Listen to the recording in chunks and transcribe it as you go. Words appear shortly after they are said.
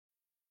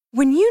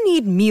When you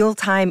need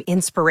mealtime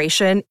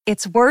inspiration,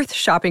 it's worth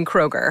shopping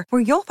Kroger,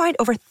 where you'll find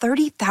over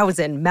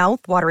 30,000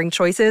 mouth-watering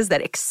choices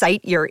that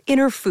excite your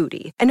inner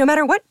foodie. And no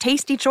matter what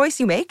tasty choice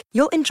you make,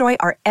 you'll enjoy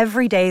our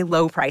everyday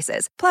low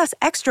prices, plus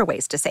extra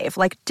ways to save,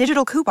 like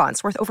digital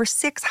coupons worth over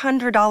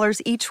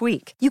 $600 each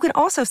week. You can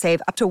also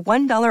save up to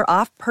 $1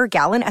 off per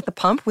gallon at the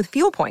pump with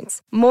fuel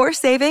points. More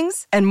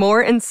savings and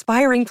more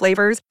inspiring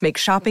flavors make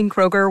shopping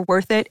Kroger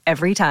worth it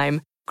every time.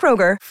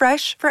 Kroger,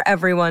 fresh for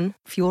everyone.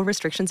 Fuel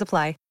restrictions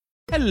apply.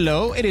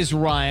 Hello, it is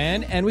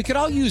Ryan, and we could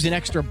all use an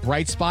extra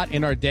bright spot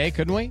in our day,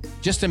 couldn't we?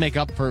 Just to make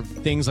up for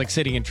things like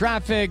sitting in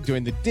traffic,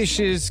 doing the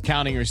dishes,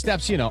 counting your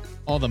steps, you know,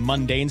 all the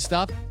mundane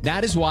stuff.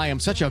 That is why I'm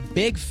such a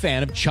big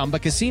fan of Chumba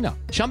Casino.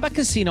 Chumba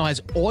Casino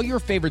has all your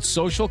favorite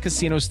social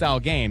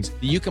casino-style games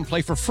that you can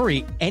play for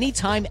free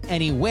anytime,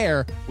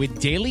 anywhere with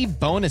daily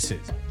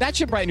bonuses. That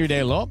should brighten your day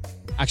a little.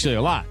 Actually,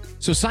 a lot.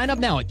 So sign up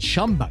now at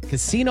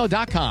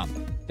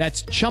ChumbaCasino.com.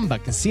 That's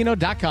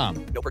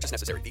ChumbaCasino.com. No purchase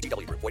necessary.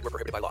 VGW Group. Void where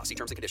prohibited by law. See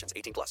terms and conditions.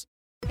 18+.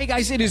 Hey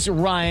guys, it is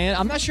Ryan.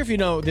 I'm not sure if you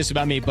know this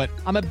about me, but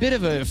I'm a bit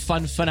of a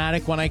fun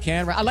fanatic when I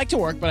can. I like to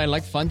work, but I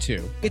like fun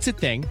too. It's a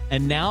thing.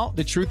 And now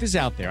the truth is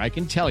out there. I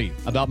can tell you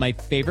about my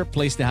favorite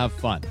place to have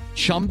fun.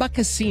 Chumba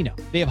Casino.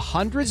 They have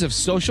hundreds of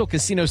social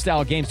casino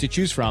style games to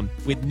choose from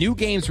with new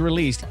games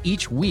released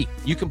each week.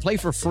 You can play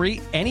for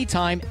free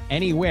anytime,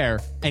 anywhere.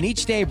 And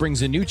each day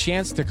brings a new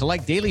chance to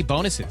collect daily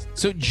bonuses.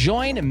 So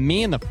join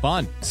me in the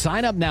fun.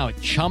 Sign up now at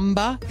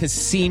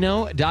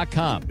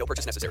ChumbaCasino.com. No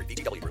purchase necessary.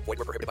 VGW Group. Void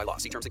where prohibited by law.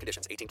 See terms and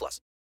conditions.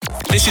 18+.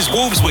 This is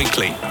Wolves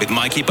Weekly with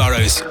Mikey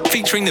Burrows,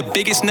 featuring the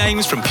biggest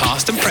names from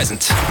past and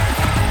present.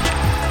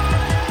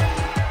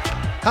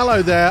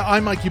 Hello there,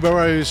 I'm Mikey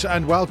Burrows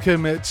and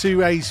welcome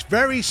to a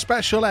very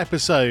special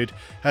episode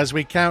as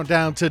we count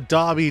down to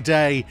Derby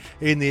Day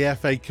in the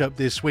FA Cup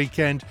this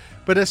weekend,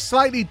 but a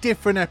slightly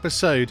different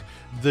episode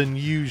than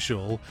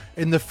usual.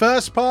 In the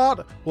first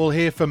part, we'll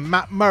hear from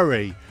Matt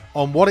Murray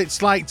on what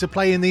it's like to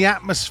play in the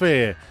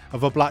atmosphere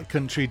of a Black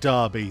Country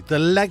derby, the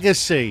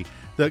legacy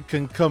that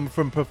can come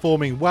from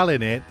performing well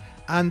in it,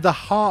 and the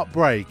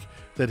heartbreak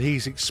that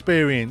he's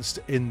experienced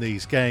in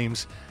these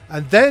games.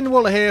 And then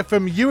we'll hear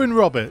from Ewan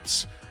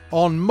Roberts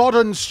on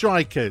modern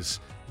strikers,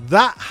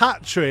 that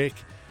hat-trick,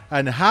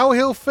 and how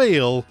he'll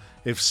feel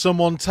if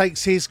someone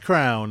takes his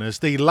crown as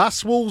the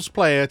last Wolves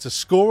player to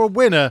score a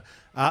winner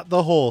at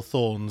the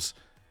Hawthorns.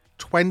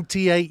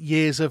 28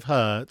 years of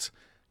hurt.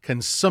 Can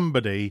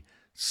somebody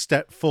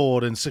step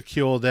forward and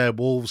secure their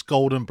Wolves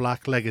gold and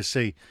black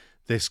legacy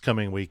this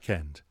coming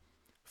weekend?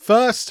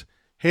 First,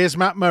 here's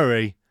Matt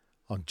Murray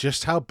on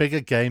just how big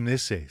a game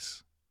this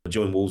is. I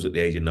joined Wolves at the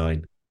age of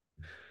 9.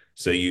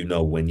 So you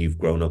know, when you've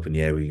grown up in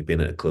the area, you've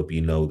been at a club,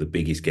 you know the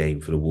biggest game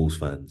for the Wolves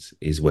fans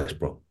is West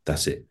Brom.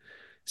 That's it.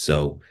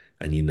 So,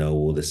 and you know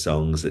all the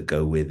songs that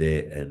go with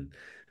it and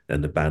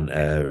the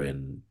banter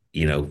and,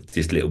 you know,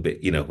 just a little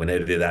bit, you know,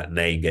 whenever that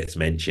name gets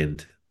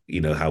mentioned, you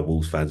know, how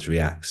Wolves fans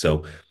react.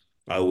 So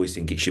I always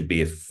think it should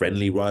be a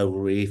friendly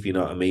rivalry, if you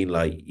know what I mean.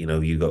 Like, you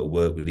know, you got to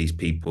work with these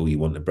people. You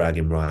want the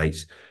bragging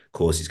rights. Of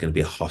course, it's going to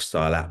be a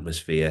hostile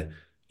atmosphere.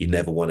 You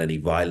never want any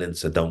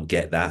violence. I don't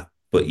get that.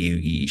 But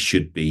you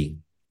should be,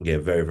 yeah,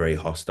 very, very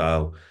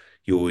hostile.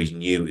 You always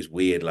knew it was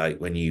weird, like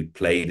when you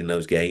played in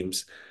those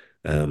games,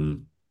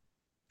 you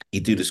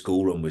do the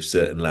school run with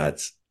certain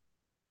lads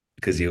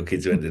because your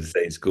kids went to the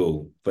same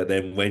school. But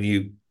then when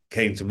you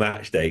came to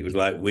match day, it was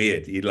like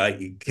weird. You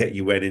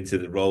went into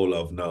the role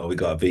of, no, we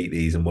got to beat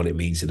these and what it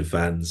means to the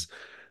fans.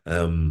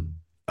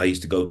 I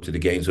used to go to the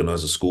games when I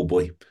was a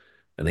schoolboy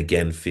and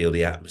again, feel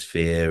the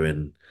atmosphere.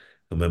 And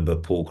I remember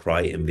Paul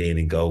Crichton being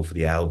in goal for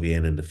the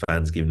Albion and the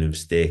fans giving him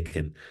stick,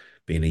 and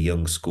being a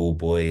young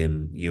schoolboy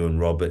and Ewan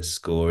Roberts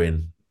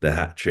scoring the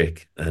hat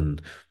trick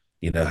and,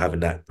 you know, having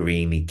that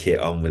greeny kit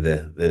on with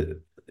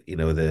the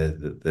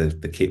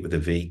kit with the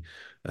V.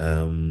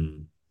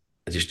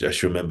 I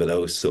just remember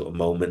those sort of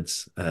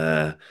moments.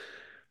 And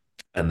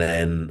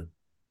then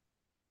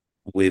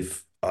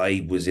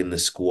I was in the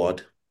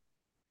squad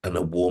and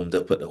I warmed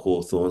up at the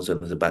Hawthorns when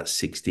I was about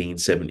 16,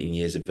 17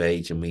 years of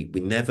age. And we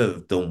never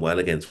done well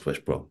against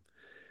West Brom.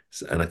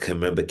 And I can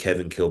remember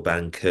Kevin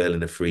Kilban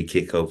curling a free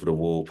kick over the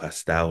wall past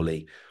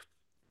Stowley,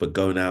 but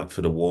going out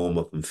for the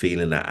warm-up and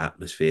feeling that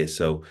atmosphere.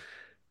 So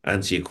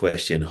answer your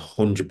question,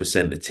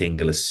 100% a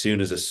tingle. As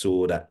soon as I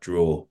saw that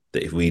draw,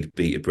 that if we'd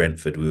beat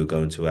Brentford, we were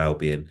going to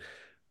Albion,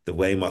 the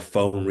way my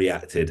phone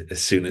reacted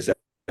as soon as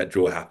that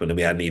draw happened and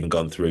we hadn't even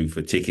gone through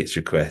for tickets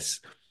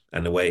requests,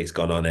 and the way it's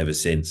gone on ever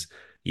since,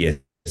 yes,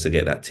 I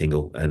get that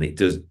tingle. And it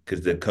does,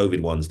 because the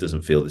COVID ones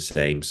doesn't feel the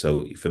same.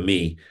 So for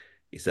me,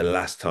 it's the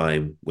last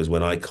time was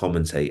when I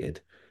commentated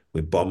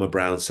with Bomber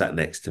Brown sat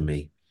next to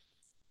me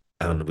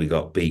and we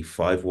got beat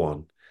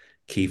 5-1.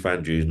 Keith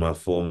Andrews, my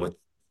former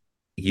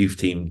youth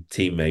team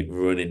teammate,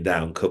 running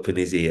down, cup in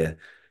his ear,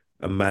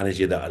 a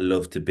manager that I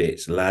love to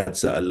bits,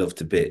 lads that I love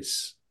to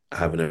bits,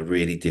 having a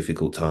really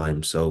difficult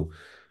time. So,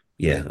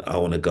 yeah, I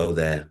want to go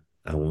there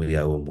and we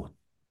 0-1.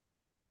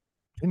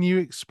 Can you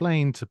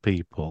explain to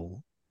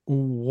people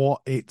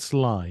what it's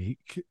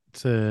like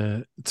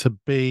to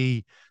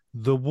be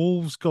the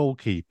Wolves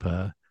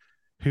goalkeeper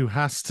who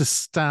has to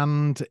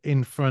stand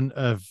in front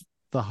of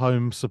the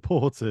home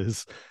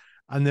supporters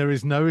and there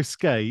is no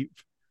escape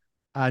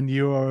and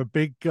you are a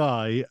big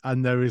guy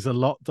and there is a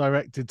lot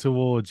directed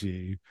towards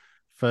you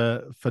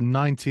for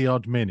 90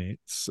 odd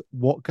minutes.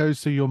 What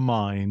goes through your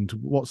mind?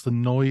 What's the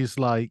noise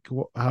like?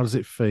 How does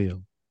it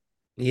feel?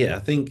 Yeah, I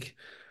think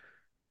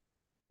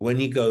when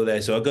you go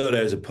there, so I go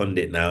there as a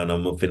pundit now, and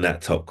I'm up in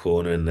that top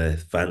corner, and the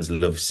fans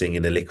love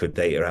singing the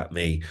Liquidator at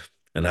me,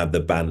 and have the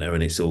banter,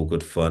 and it's all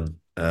good fun.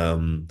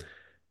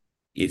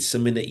 It's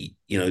something that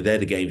they're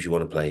the games you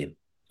want to play in.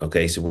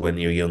 Okay, so when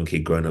you're a young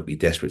kid growing up, you're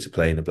desperate to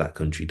play in the Black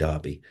Country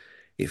Derby.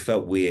 It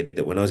felt weird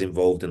that when I was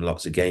involved in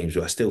lots of games,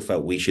 I still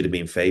felt we should have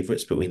been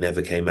favourites, but we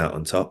never came out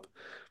on top.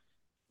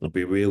 I'll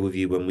be real with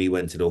you. When we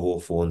went to the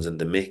Hawthorns and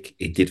the Mick,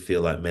 it did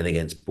feel like men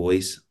against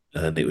boys,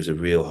 and it was a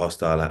real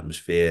hostile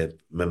atmosphere.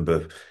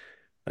 Remember,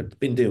 I'd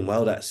been doing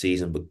well that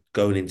season, but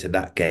going into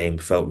that game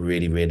felt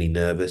really, really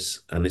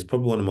nervous. And it's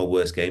probably one of my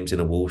worst games in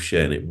a Wolves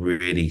shirt, and it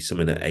really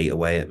something that ate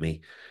away at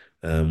me.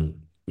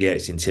 Yeah,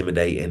 it's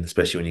intimidating,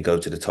 especially when you go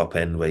to the top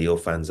end where your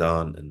fans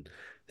aren't, and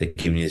they're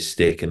giving you a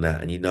stick and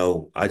that. And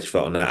I just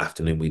felt on that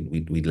afternoon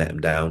we'd let them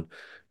down.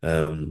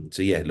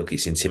 So yeah, look,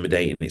 it's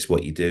intimidating. It's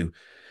what you do.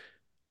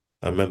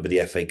 I remember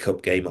the FA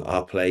Cup game at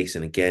our place,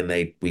 and again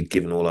we'd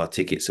given all our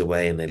tickets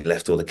away, and they'd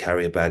left all the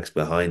carrier bags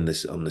behind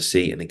us on the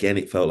seat. And again,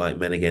 it felt like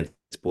men against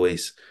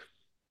boys.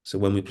 So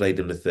when we played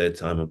them the third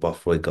time, and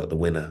Bothroyd got the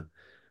winner,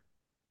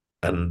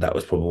 and that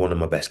was probably one of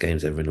my best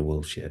games ever in the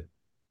Wolves shirt.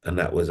 And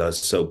I was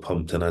so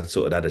pumped, and I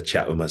sort of had a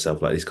chat with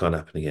myself like, this can't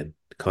happen again.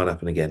 It can't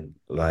happen again.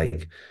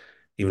 Like,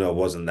 even though I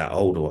wasn't that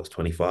old, or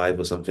 25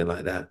 or something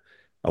like that,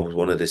 I was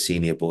one of the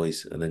senior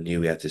boys, and I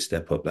knew we had to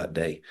step up that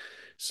day.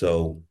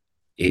 So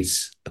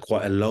it's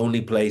quite a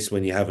lonely place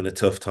when you're having a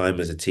tough time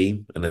as a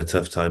team and a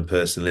tough time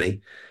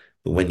personally.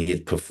 But when you're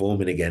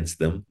performing against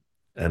them,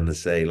 and to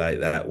say like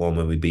that one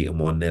when we beat them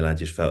 1-0, I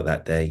just felt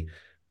that day,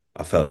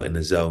 I felt in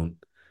the zone.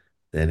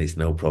 Then it's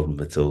no problem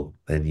at all.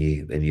 Then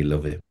you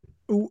love it.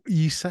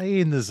 You say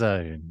in the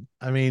zone.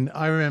 I mean,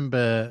 I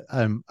remember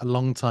a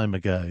long time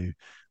ago,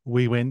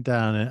 we went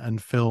down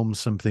and filmed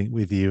something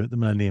with you at the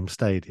Millennium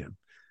Stadium,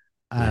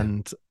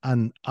 Yeah.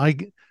 and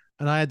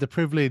I had the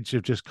privilege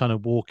of just kind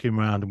of walking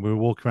around, and we were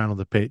walking around on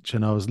the pitch,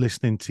 and I was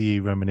listening to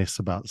you reminisce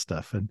about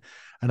stuff, and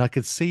I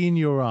could see in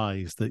your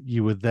eyes that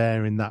you were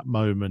there in that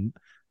moment,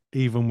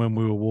 even when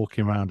we were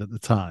walking around at the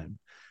time.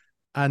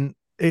 And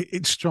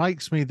it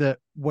strikes me that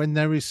when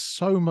there is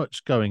so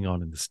much going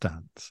on in the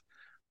stands,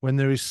 when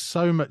there is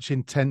so much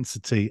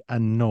intensity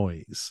and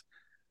noise,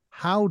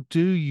 how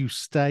do you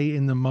stay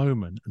in the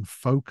moment and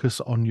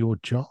focus on your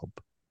job?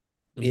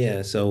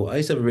 Yeah, so I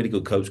used to have a really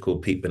good coach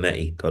called Pete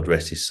Bonetti, God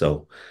rest his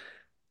soul,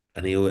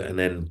 and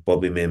then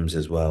Bobby Mims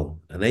as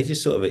well, and they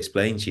just sort of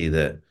explain to you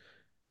that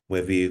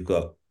whether you've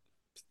got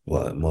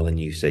more than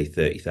you say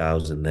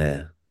 30,000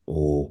 there,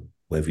 or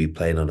whether you're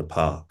playing on a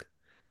park,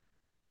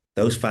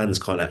 those fans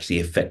can't actually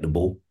affect the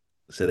ball,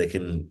 so they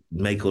can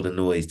make all the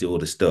noise, do all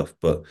the stuff,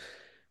 but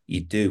you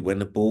do when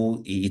the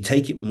ball, you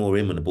take it more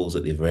in when the ball's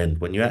at the other end.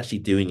 When you're actually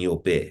doing your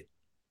bit,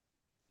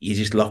 you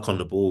just lock on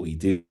the ball. You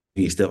do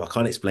your stuff. I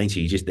can't explain to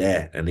you. You're just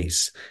there, and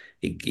it's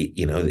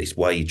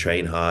why you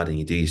train hard and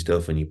you do your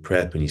stuff and you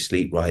prep and you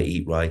sleep right,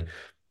 eat right,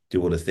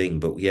 do all the thing.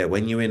 But yeah,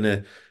 when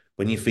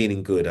you're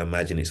feeling good, I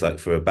imagine it's like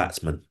for a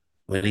batsman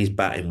when he's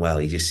batting well,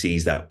 he just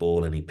sees that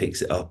ball and he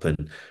picks it up,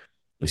 and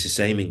it's the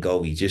same in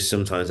goal. You just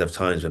sometimes have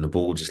times when the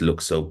ball just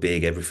looks so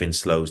big, everything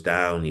slows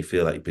down. You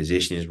feel like your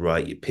position is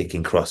right. You're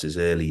picking crosses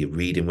early. You're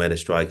reading where the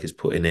striker's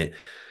putting it.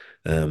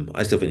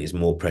 I still think there's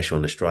more pressure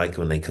on the striker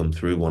when they come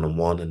through one on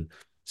one. And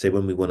say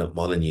when we won at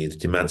Molineux,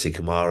 Dimansi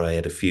Kamara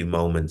had a few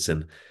moments,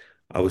 and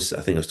I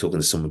think I was talking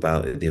to someone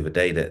about it the other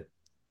day that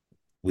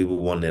we were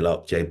 1-0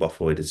 up. Jay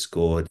Bothroyd had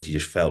scored. You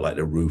just felt like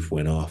the roof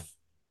went off.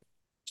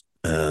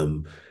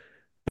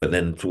 But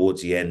then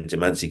towards the end,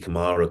 Dimansi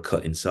Kamara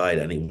cut inside,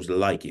 and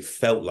it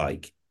felt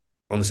like,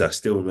 honestly, I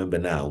still remember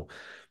now,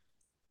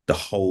 the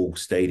whole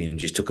stadium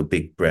just took a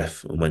big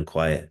breath and went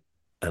quiet.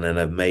 And then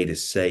I made a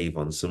save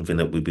on something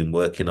that we've been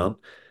working on,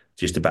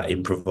 just about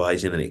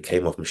improvising, and it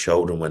came off my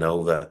shoulder and went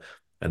over.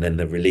 And then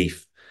the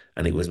relief,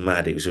 and it was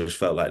mad. It just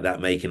felt like that,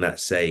 making that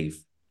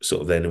save.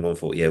 Sort of then everyone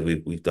thought, yeah,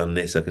 we've done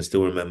this. I can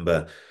still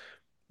remember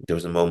there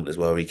was a moment as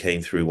well where he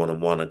came through one on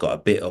one. I got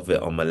a bit of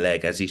it on my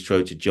leg as he's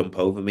tried to jump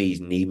over me.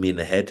 He's kneed me in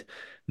the head.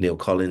 Neil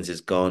Collins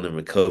is gone and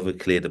recovered,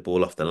 cleared the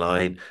ball off the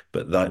line.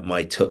 But like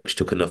my touch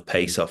took enough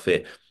pace off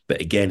it. But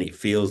again, it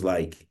feels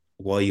like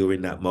while you're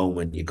in that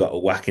moment, you got a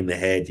whack in the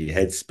head, your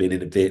head's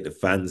spinning a bit, the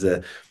fans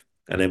are,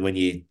 and then when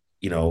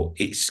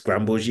it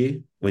scrambles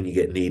you when you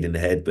get kneed in the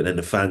head, but then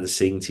the fans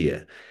sing to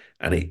you,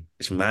 and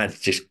it's mad.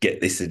 Just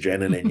get this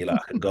adrenaline. You're like,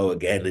 I can go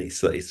again. And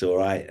it's all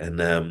right.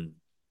 And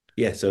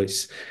yeah, so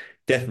it's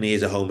definitely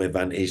is a home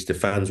advantage. The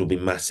fans will be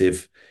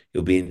massive.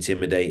 It'll be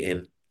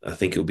intimidating. I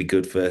think it'll be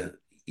good for,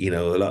 a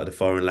lot of the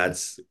foreign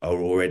lads are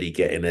already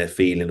getting a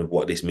feeling of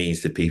what this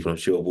means to people. I'm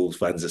sure Wolves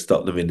fans have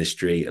stopped them in the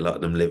street. A lot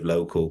of them live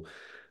local.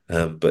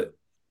 But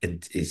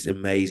it's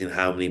amazing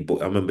how many.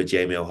 I remember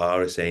Jamie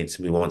O'Hara saying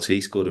to me once, he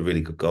scored a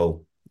really good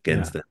goal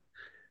against them.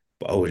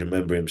 But I always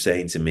remember him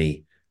saying to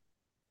me,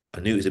 I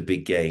knew it was a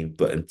big game,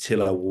 but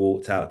until I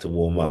walked out to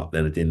warm up,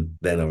 then I didn't.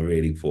 Then I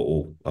really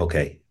thought, oh,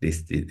 okay,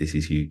 this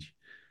is huge.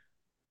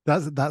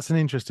 That's an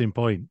interesting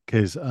point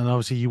because, and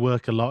obviously you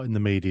work a lot in the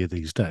media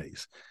these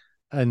days.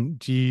 And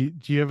do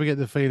you ever get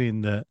the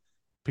feeling that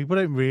people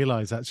don't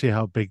realize actually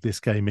how big this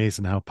game is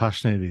and how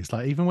passionate it is?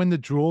 Like even when the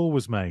draw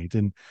was made,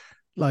 and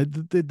like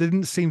there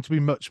didn't seem to be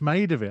much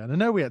made of it. And I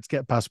know we had to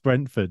get past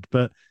Brentford,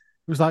 but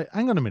it was like,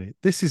 hang on a minute,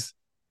 this is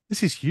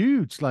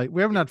huge. Like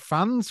we haven't had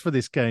fans for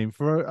this game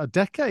for a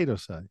decade or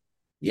so.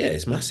 Yeah,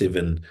 it's massive,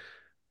 and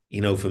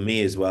for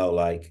me as well,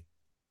 like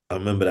I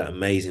remember that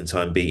amazing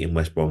time beating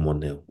West Brom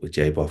 1-0 with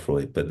Jay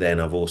Bothroyd. But then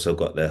I've also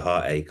got the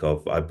heartache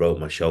of I broke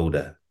my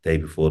shoulder day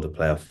before the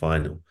playoff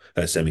final,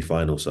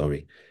 semi-final,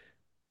 sorry.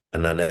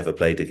 And I never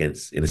played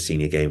against in a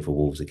senior game for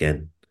Wolves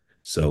again.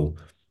 So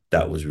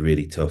that was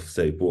really tough.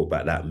 So it brought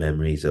back that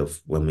memories of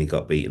when we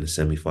got beaten in the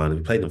semi-final.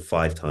 We played them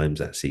 5 times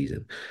that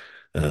season.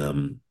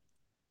 Um,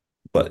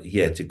 but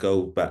yeah, to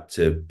go back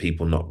to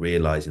people not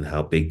realising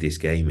how big this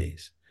game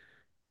is,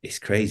 it's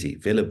crazy.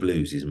 Villa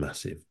Blues is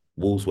massive.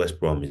 Wolves West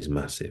Brom is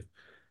massive.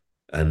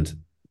 And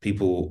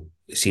people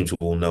seem to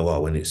all know,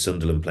 oh, when it's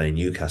Sunderland playing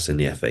Newcastle in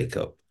the FA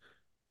Cup,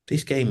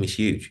 this game is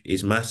huge.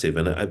 It's massive.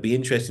 And I'd be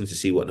interesting to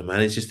see what the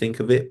managers think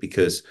of it,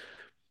 because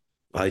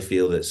I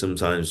feel that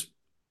sometimes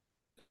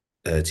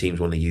teams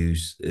want to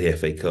use the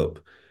FA Cup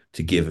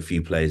to give a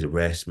few players a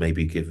rest,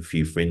 maybe give a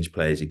few fringe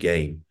players a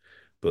game.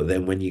 But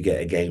then when you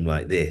get a game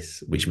like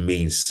this, which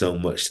means so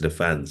much to the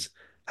fans,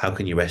 how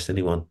can you rest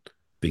anyone?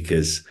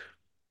 Because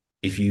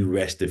if you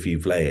rest a few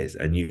players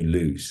and you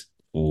lose,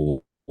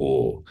 or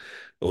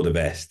the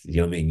best, you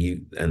know what I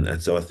mean?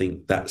 And so I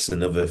think that's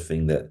another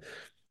thing that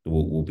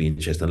will be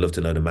interesting. I'd love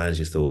to know the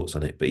manager's thoughts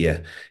on it. But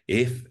yeah,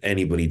 if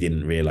anybody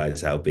didn't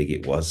realise how big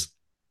it was,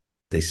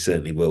 they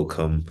certainly will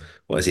come.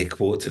 What is it,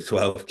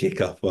 11:45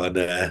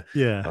 kickoff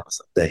Yeah. on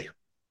Sunday?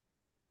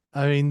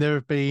 I mean, there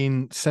have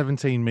been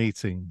 17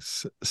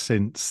 meetings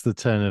since the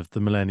turn of the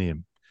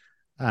millennium,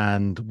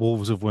 and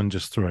Wolves have won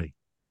just 3.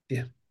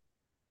 Yeah.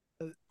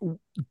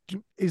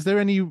 Is there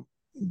any,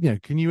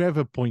 can you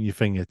ever point your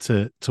finger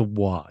to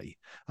why?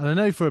 And I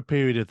know for a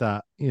period of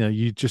that,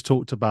 you just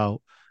talked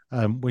about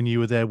when you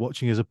were there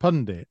watching as a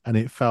pundit, and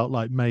it felt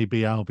like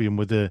maybe Albion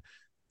were the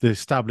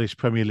established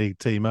Premier League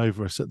team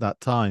over us at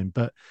that time.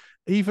 But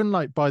even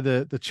like by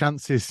the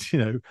chances,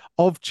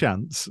 of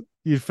chance,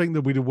 you'd think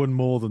that we'd have won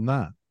more than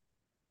that.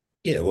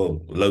 Yeah, well,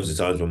 loads of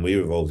times when we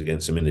were involved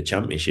against them in the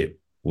Championship,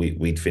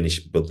 we'd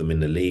finish above them in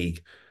the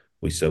league.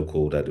 We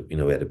so-called had, we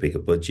had a bigger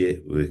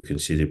budget. We were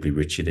considerably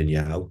richer than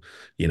Yao,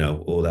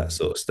 all that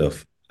sort of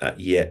stuff.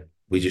 Yet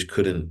we just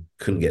couldn't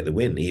get the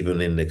win,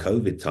 even in the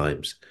COVID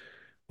times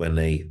when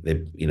they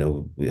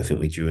I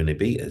think we drew and they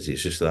beat us.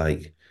 It's just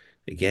like,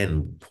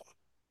 again,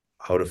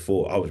 I would have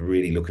thought, I was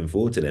really looking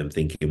forward to them,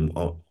 thinking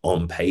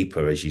on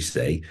paper, as you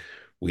say,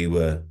 we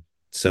were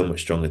so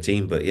much stronger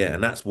team. But yeah,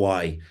 and that's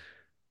why,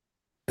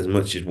 as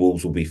much as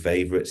Wolves will be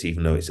favourites,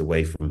 even though it's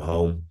away from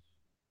home,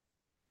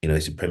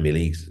 it's a Premier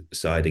League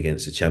side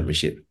against a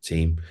Championship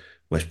team.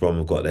 West Brom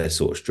have got their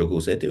sort of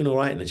struggles. They're doing all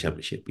right in the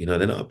Championship. They're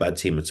not a bad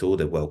team at all.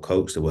 They're well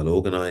coached. They're well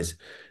organised.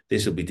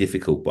 This will be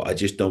difficult, but I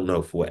just don't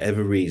know, for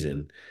whatever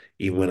reason,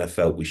 even when I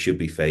felt we should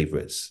be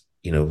favourites,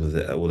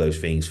 all those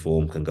things,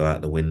 form can go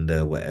out the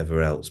window,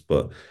 whatever else.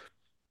 But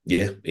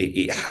yeah,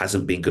 it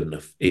hasn't been good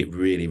enough. It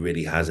really,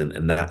 really hasn't.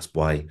 And that's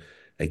why,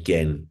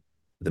 again,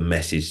 the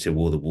message to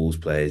all the Wolves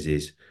players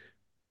is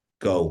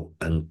go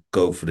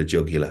for the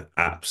jugular.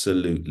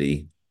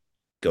 Absolutely.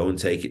 Go and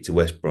take it to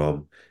West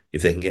Brom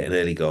if they can get an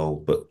early goal.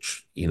 But,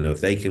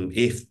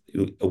 if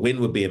a win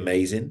would be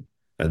amazing,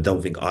 and I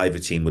don't think either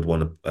team would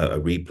want a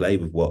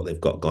replay with what they've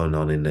got going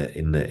on in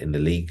the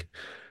league.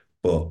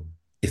 But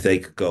if they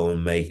could go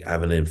and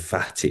have an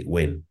emphatic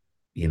win,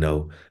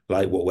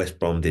 like what West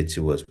Brom did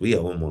to us, we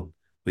owe them one.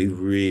 We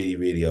really,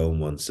 really owe them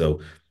one.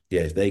 So,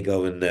 yeah, if they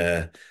go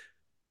and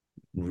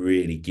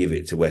really give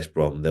it to West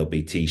Brom, there'll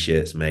be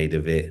T-shirts made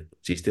of it.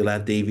 Do you still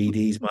have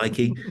DVDs,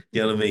 Mikey?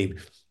 You know what I mean?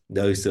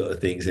 Those sort of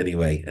things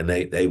anyway. And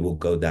they will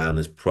go down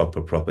as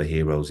proper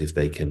heroes if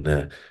they can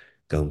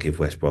go and give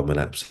West Brom an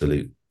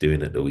absolute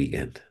doing at the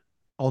weekend.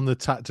 On the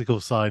tactical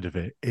side of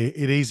it,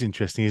 it is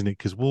interesting, isn't it?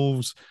 Because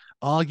Wolves,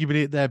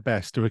 arguably at their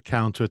best, are a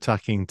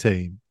counter-attacking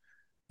team.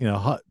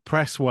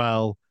 Press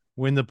well,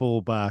 win the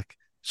ball back,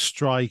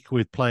 strike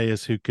with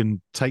players who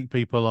can take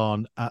people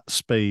on at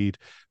speed.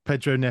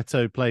 Pedro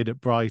Neto played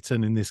at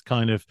Brighton in this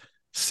kind of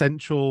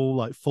central,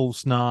 like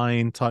false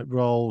nine type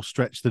role,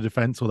 stretch the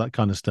defence, all that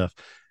kind of stuff.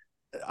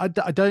 I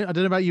don't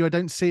know about you. I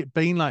don't see it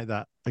being like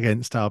that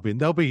against Albion.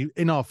 They'll be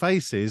in our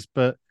faces,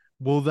 but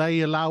will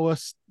they allow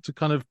us to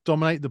kind of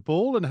dominate the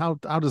ball? And how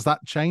does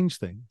that change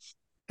things?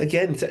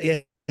 Again,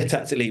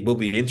 tactically it will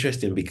be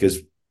interesting because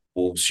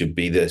Wolves should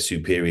be the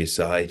superior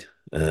side.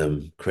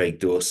 Craig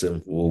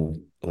Dawson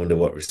I wonder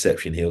what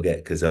reception he'll get,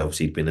 because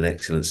obviously he's been an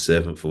excellent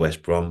servant for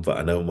West Brom. But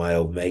I know my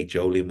old mate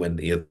Jolien went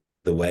the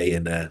other way,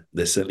 and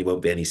there certainly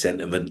won't be any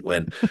sentiment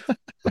when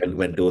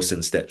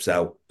Dawson steps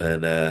out.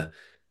 And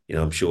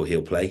I'm sure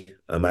he'll play.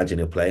 I imagine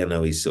he'll play. I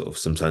know he sort of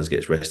sometimes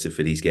gets rested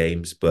for these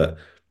games, but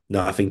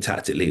no, I think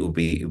tactically it will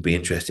be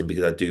interesting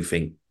because I do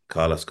think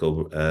Carlos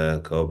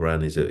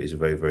Corberán is a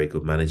very, very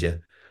good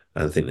manager.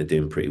 I think they're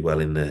doing pretty well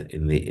in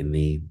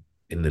the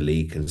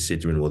league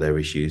considering all their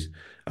issues.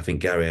 I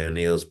think Gary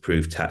O'Neill's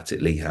proved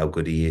tactically how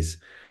good he is.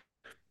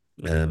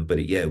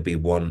 But yeah, it'll be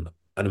one.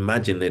 I'd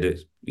imagine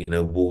that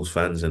Wolves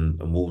fans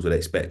and Wolves would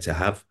expect to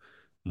have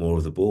more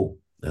of the ball.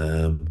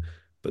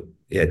 But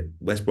yeah,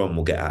 West Brom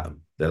will get at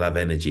them. They'll have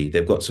energy.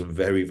 They've got some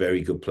very,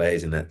 very good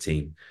players in that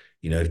team.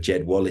 If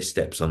Jed Wallace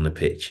steps on the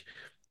pitch,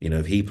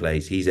 if he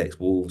plays, he's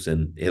ex-Wolves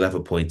and he'll have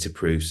a point to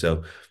prove.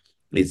 So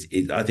I think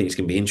it's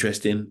going to be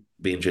interesting.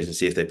 Be interesting to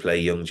see if they play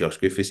young Josh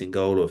Griffiths in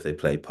goal or if they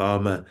play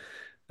Palmer.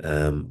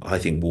 I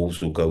think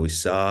Wolves will go with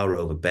Sarr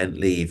over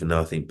Bentley, even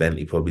though I think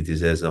Bentley probably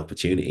deserves an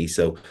opportunity.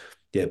 So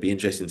yeah, it'd be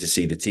interesting to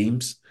see the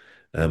teams.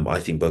 I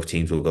think both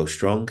teams will go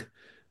strong.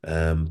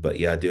 But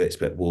yeah, I do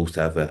expect Wolves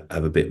to have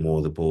a bit more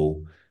of the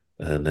ball.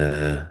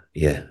 And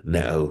yeah,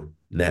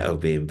 Neto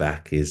being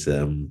back is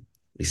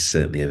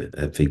certainly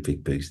a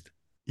big boost.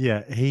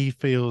 Yeah, he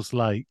feels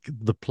like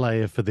the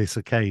player for this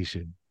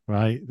occasion,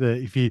 right?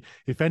 That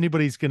if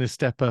anybody's going to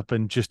step up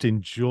and just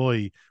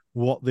enjoy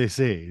what this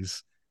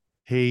is,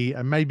 he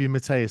and maybe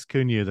Mateus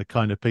Cunha are the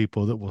kind of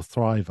people that will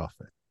thrive off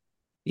it.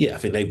 Yeah, I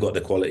think they've got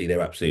the quality.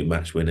 They're absolute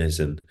match winners,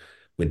 and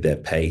with their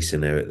pace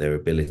and their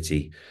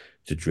ability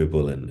to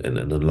dribble and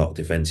unlock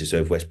defenses. So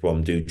if West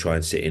Brom do try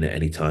and sit in at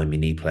any time, you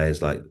need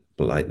players like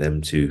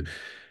them to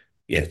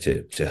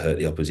hurt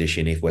the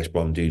opposition. If West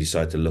Brom do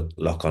decide to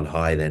lock on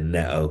high, then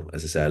Neto,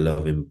 as I say, I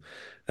love him.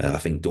 I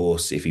think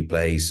Dorse, if he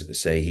plays,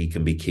 say he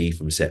can be key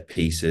from set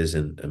pieces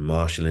and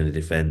Marshall in the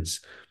defence.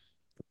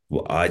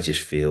 Well, I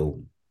just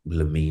feel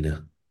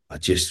Lamina. I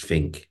just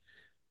think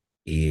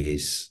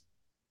he's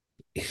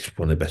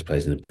one of the best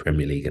players in the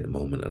Premier League at the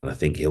moment, and I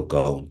think he'll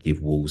go and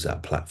give Wolves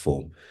that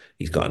platform.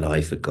 He's got an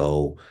eye for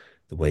goal,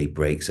 the way he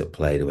breaks up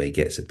play, the way he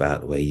gets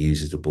about, the way he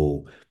uses the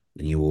ball.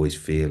 And you always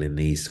feel in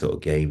these sort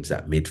of games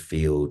that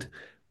midfield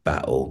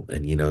battle.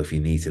 And if you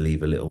need to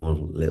leave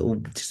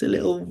just a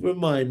little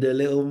reminder, a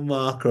little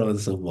marker on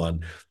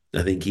someone,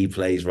 I think he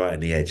plays right on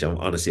the edge. I'm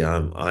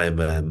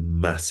a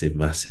massive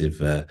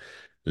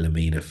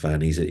Lamina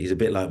fan. He's a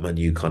bit like my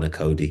new Connor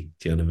Cody.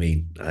 Do you know what I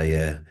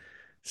mean?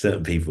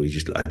 Certain people, I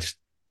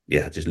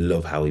just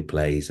love how he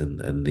plays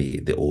and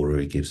the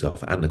aura he gives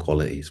off and the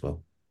quality as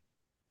well.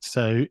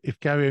 So if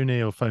Gary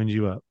O'Neill phoned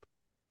you up,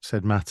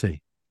 said,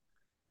 Matty,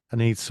 I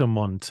need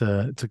someone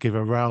to give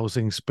a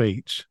rousing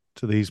speech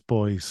to these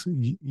boys.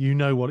 You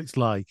know what it's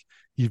like.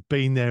 You've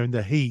been there in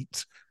the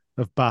heat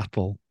of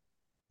battle.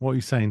 What are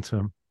you saying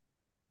to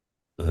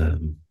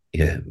them?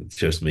 Yeah,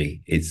 trust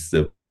me, it's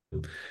the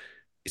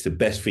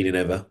best feeling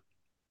ever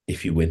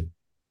if you win,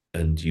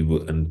 and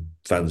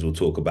fans will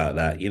talk about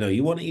that.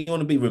 You want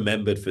to be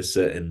remembered for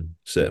certain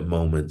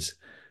moments,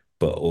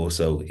 but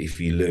also if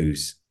you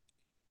lose,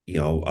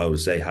 I would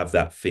say have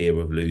that fear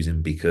of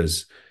losing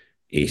because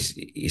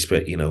it's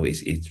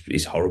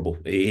horrible.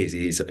 It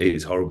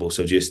is horrible.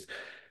 So just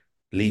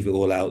leave it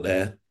all out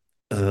there.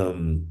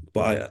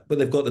 But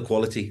they've got the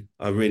quality.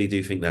 I really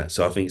do think that.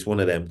 So I think it's one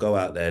of them. Go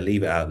out there,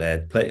 leave it out there.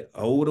 Play.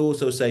 I would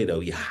also say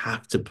though, you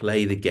have to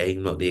play the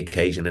game, not the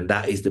occasion, and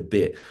that is the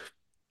bit.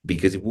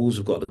 Because if Wolves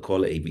have got the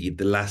quality, but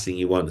the last thing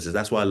you want is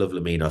that's why I love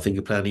Lamina. I think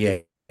you play on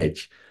the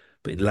edge,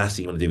 but the last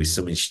thing you want to do is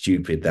something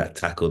stupid, that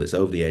tackle that's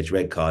over the edge,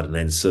 red card, and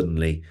then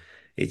suddenly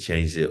it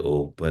changes it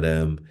all. But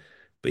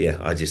yeah,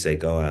 I just say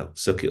go out,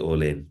 suck it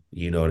all in.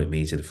 You know what it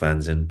means to the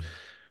fans, and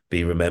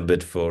be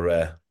remembered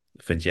for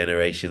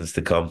generations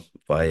to come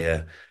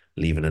by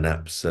leaving an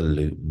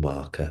absolute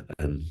marker.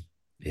 And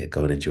yeah,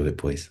 go and enjoy it,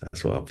 boys.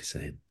 That's what I'll be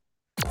saying.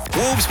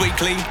 Wolves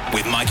Weekly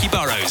with Mikey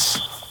Burrows.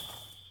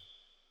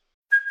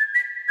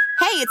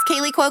 Hey, it's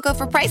Kaylee Cuoco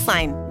for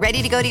Priceline.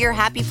 Ready to go to your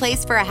happy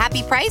place for a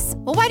happy price?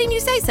 Well, why didn't you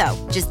say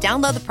so? Just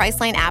download the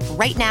Priceline app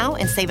right now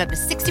and save up to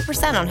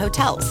 60% on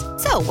hotels.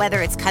 So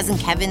whether it's Cousin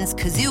Kevin's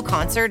Kazoo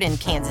Concert in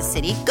Kansas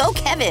City, go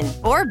Kevin,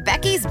 or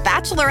Becky's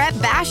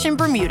Bachelorette Bash in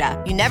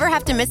Bermuda, you never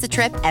have to miss a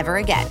trip ever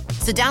again.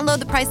 So download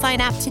the Priceline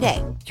app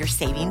today. Your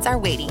savings are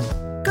waiting.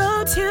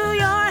 Go to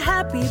your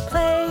happy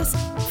place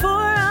for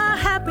a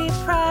happy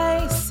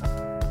price.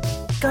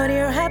 Go to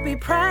your happy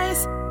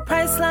price,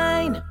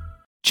 Priceline.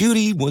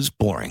 Judy was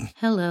boring.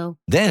 Hello.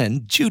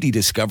 Then Judy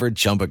discovered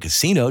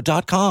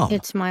ChumbaCasino.com.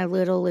 It's my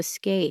little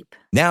escape.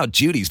 Now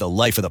Judy's the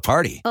life of the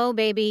party. Oh,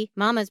 baby,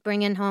 mama's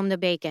bringing home the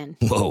bacon.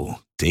 Whoa,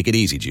 take it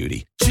easy,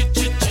 Judy.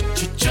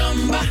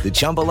 The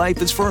Chumba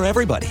life is for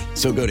everybody.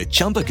 So go to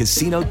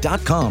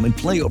ChumbaCasino.com and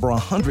play over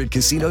 100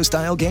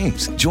 casino-style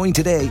games. Join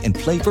today and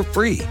play for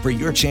free for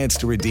your chance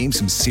to redeem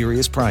some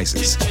serious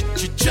prizes.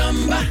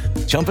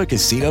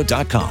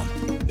 ChumbaCasino.com.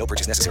 No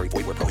purchase necessary.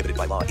 Void where prohibited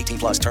by law. 18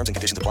 plus terms and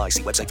conditions apply.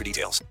 See website for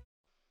details.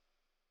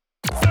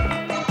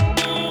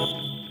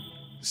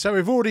 So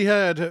we've already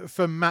heard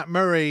from Matt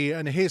Murray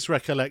and his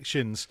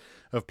recollections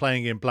of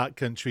playing in Black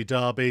Country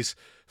derbies.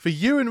 For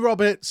Ewan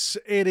Roberts,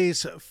 it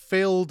is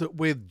filled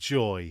with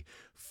joy.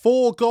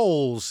 4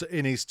 goals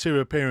in his 2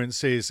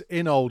 appearances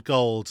in Old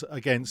Gold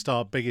against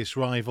our biggest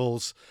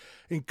rivals,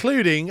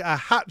 including a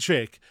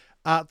hat-trick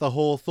at the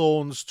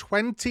Hawthorns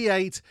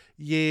 28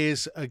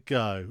 years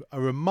ago. A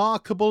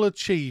remarkable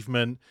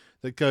achievement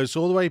that goes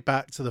all the way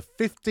back to the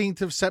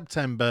 15th of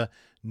September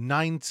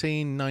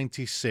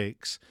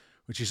 1996,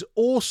 which is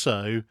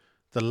also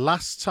the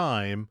last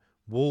time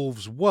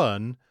Wolves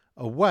won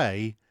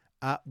away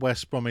at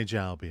West Bromwich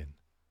Albion.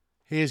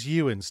 Here's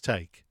Ewan's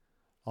take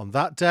on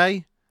that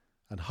day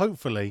and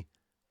hopefully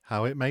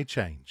how it may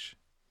change.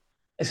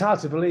 It's hard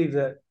to believe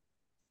that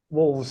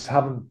Wolves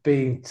haven't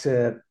been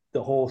to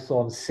the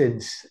Hawthorns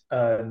since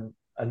and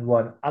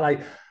won. And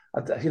I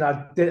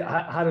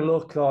had a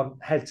look on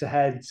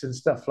head-to-heads and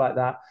stuff like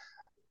that.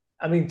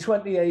 I mean,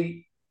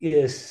 28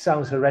 years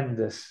sounds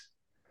horrendous,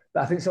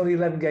 but I think it's only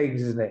 11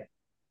 games, isn't it?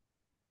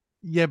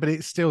 Yeah, but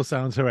it still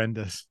sounds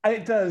horrendous.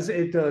 It does.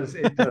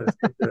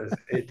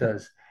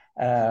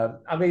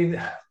 I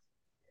mean,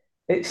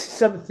 it's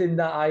something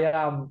that I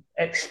am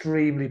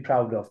extremely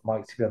proud of,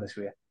 Mike, to be honest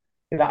with you.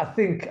 You know,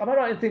 am I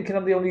right in thinking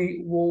I'm the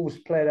only Wolves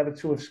player ever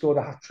to have scored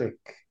a hat-trick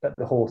at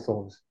the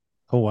Hawthorns?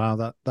 Oh,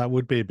 wow, that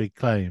would be a big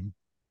claim.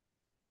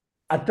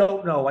 I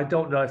don't know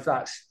if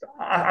that's...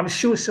 I'm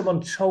sure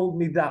someone told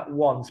me that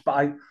once,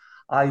 but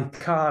I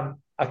can't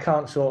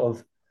sort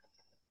of...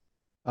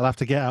 I'll have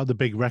to get out the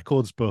big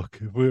records book.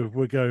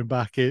 We're going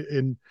back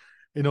in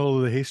all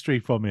of the history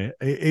from it.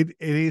 It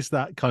is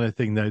that kind of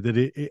thing, though, that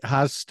it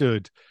has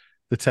stood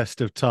the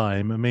test of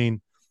time. I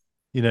mean,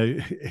 you know,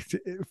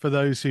 for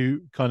those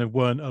who kind of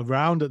weren't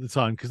around at the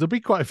time, because there'll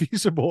be quite a few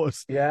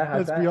supporters. Yeah,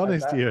 let's be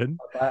honest, Ewan.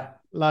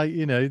 Like,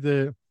 you know,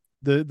 the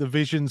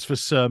visions for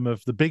some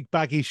of the big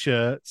baggy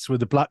shirts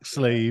with the black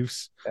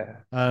sleeves.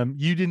 Yeah.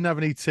 You didn't have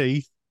any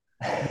teeth.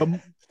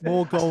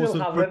 More goals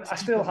than I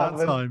still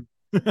haven't. Time.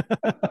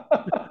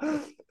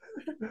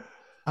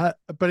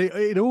 But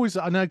it always,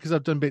 I know because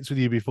I've done bits with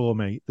you before,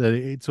 mate, that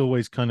it's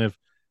always kind of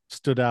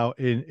stood out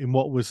in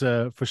what was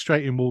a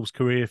frustrating Wolves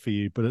career for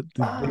you, but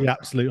the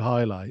absolute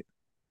highlight.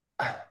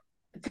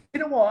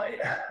 You know what?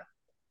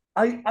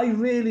 I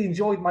really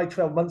enjoyed my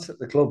 12 months at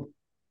the club.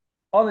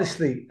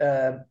 Honestly,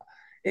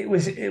 it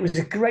was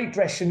a great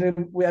dressing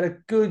room. We had a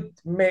good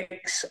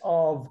mix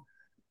of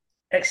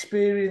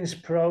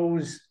experienced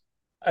pros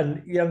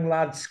and young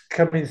lads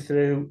coming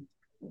through.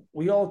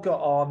 We all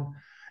got on.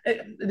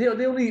 The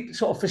only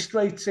sort of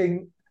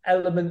frustrating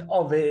element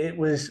of it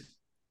was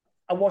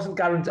I wasn't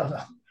guaranteed.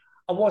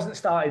 I wasn't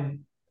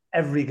starting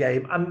every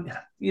game, and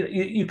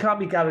you can't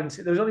be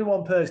guaranteed. There was only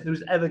one person who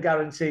was ever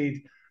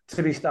guaranteed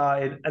to be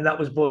starting, and that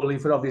was Bully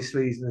for obvious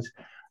reasons.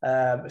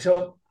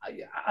 So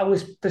I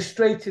was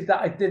frustrated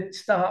that I didn't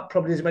start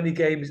probably as many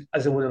games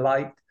as I would have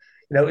liked.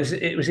 You know,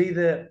 it was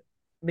either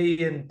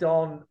me and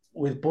Don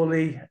with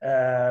Bully,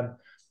 but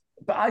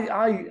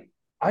I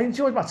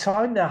enjoyed my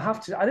time there.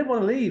 I didn't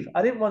want to leave.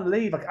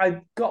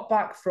 I got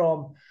back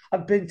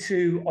I'd been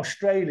to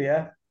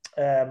Australia.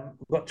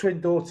 We've got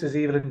twin daughters,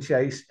 Eva and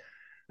Chase,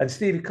 and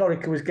Stevie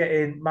Corica was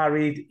getting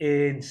married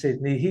in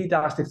Sydney. He'd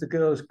asked if the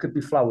girls could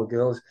be flower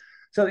girls.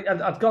 So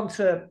I'd gone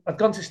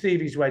to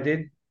Stevie's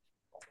wedding,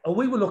 and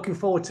we were looking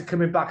forward to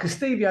coming back because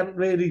Stevie hadn't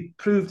really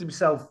proved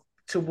himself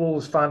to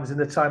Wolves fans in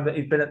the time that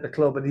he'd been at the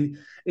club, and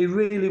he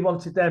really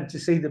wanted them to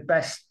see the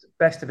best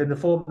of him, the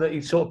form that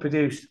he'd sort of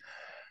produced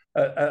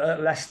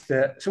at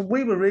Leicester. So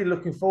we were really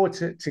looking forward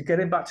to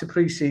getting back to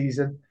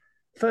pre-season.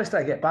 First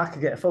I get back, I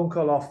get a phone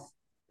call off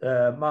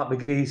Mark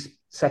McGee's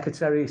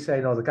secretary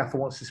saying, "Oh, the gaffer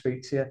wants to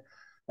speak to you,"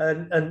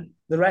 and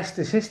the rest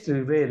is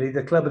history. Really,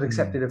 the club had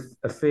accepted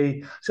a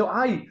fee, so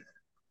I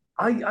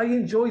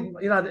enjoyed.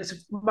 You know, it's a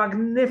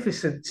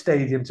magnificent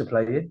stadium to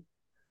play in.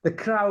 The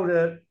crowd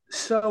are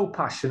so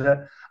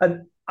passionate,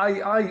 and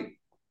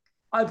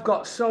I've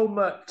got so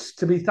much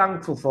to be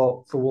thankful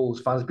for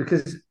Wolves fans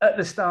because at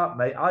the start,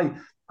 mate,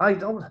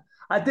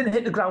 I didn't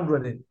hit the ground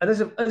running, and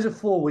as a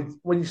forward,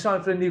 when you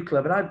sign for a new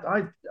club, and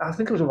I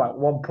think it was about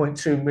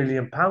 £1.2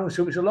 million,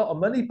 so it was a lot of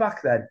money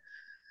back then.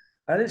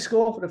 I didn't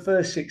score for the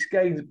first 6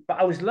 games, but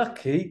I was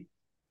lucky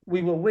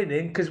we were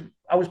winning because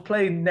I was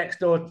playing next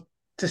door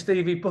to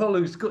Stevie Bull,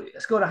 who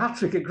scored a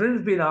hat-trick at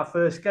Grimsby in our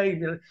first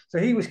game. So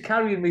he was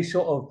carrying me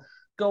sort of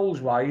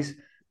goals-wise,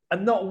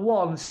 and not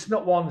once,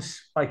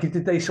 like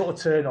did they sort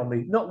of turn on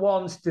me. Not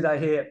once did I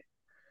hear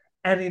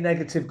any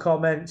negative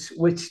comments,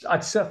 which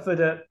I'd suffered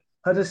at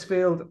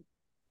Huddersfield.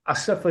 I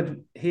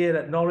suffered here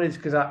at Norwich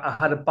because I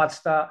had a bad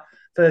start.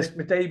 First,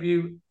 my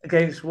debut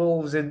against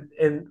Wolves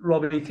in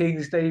Robbie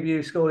King's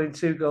debut, scoring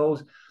 2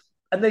 goals.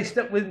 And they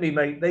stuck with me,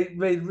 mate. They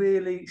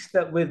really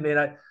stuck with me. And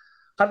I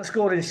hadn't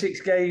scored in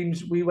 6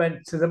 games. We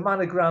went to the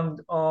Manor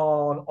Ground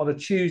on a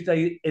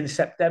Tuesday in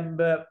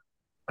September.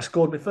 I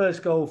scored my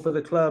first goal for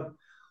the club.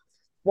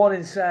 1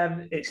 in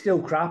 7. It's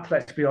still crap,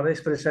 let's be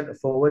honest, for the centre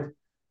forward.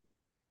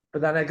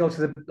 But then I go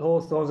to the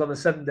Hawthorns on a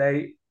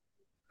Sunday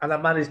and I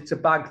managed to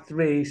bag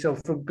 3. So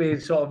from being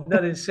sort of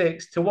 0 in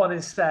 6 to 1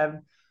 in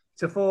 7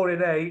 to 4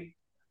 in 8,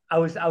 I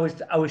was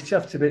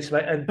chuffed to bits,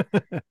 mate. And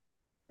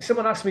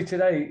someone asked me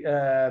today,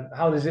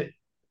 how does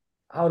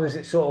how does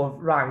it sort of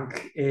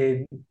rank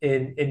in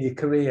your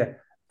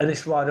career? And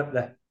it's right up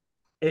there.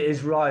 It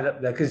is right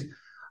up there because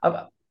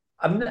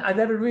I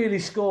never really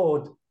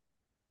scored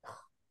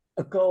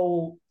a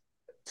goal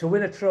to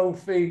win a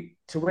trophy,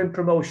 to win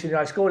promotion.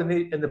 I scored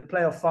in the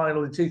playoff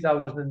final in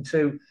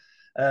 2002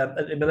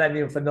 at the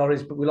Millennium for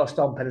Norwich, but we lost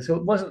on penalty, so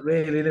it wasn't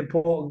really an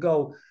important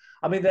goal.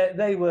 I mean,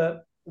 they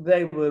were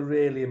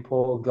really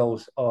important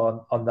goals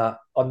on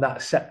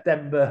that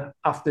September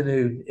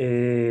afternoon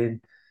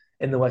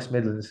in the West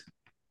Midlands.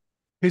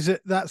 Because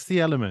that's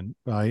the element,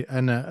 right?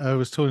 And I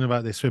was talking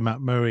about this with Matt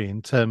Murray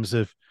in terms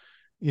of,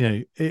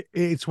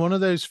 it's one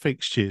of those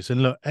fixtures.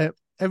 And look,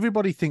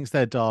 everybody thinks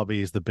their derby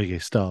is the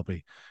biggest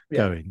derby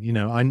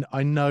going.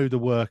 I know the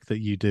work that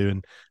you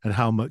do and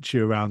how much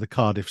you're around the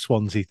Cardiff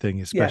Swansea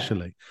thing,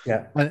 especially.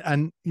 Yeah.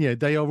 And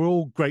they are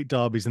all great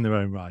derbies in their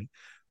own right.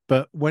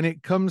 But when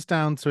it comes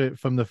down to it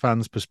from the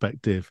fans'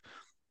 perspective,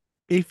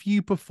 if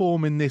you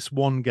perform in this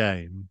one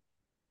game,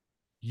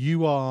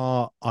 you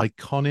are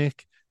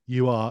iconic.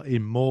 You are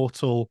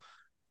immortal,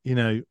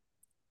 and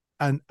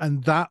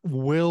that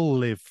will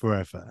live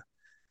forever.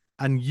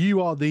 And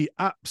you are the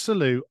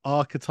absolute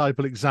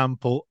archetypal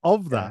example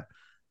of that,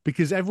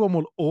 because everyone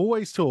will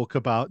always talk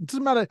about, it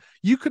doesn't matter,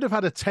 you could have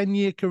had a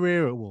 10-year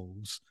career at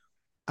Wolves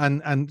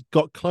and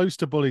got close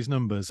to Bully's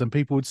numbers, and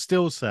people would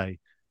still say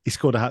he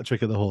scored a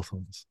hat-trick at the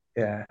Hawthorns.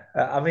 Yeah.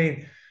 I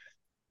mean,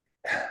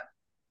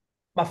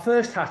 my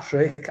first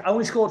hat-trick, I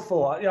only scored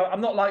 4.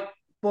 I'm not like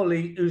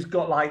Bully, who's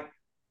got like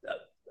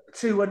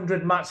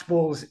 200 match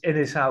balls in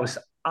his house.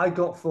 I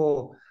got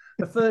 4.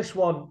 The first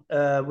one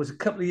was a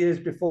couple of years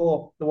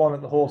before the one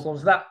at the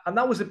Hawthorns. That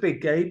was a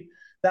big game.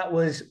 That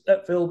was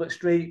at Filbert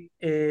Street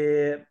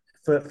for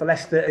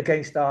Leicester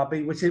against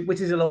Derby, which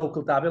is a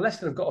local derby.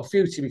 Leicester have got a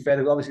few, to be fair.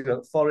 They've obviously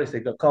got Forest,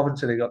 they've got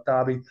Coventry, they've got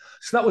Derby.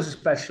 So that was a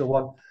special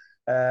one.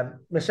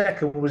 My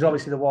second was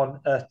obviously the one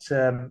at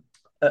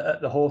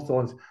the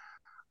Hawthorns.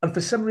 And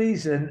for some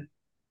reason,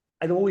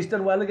 I'd always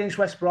done well against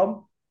West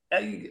Brom.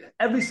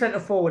 Every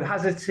centre forward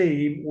has a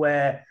team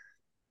where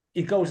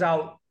he goes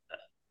out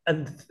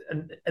and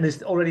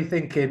is already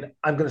thinking,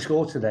 I'm going to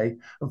score today.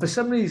 And for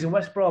some reason,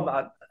 West Brom,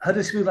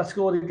 Huddersfield, I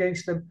scored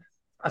against them.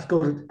 I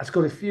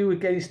scored a few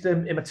against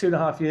them in my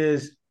 2.5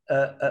 years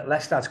at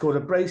Leicester. I scored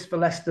a brace for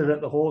Leicester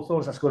at the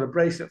Hawthorns. I scored a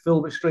brace at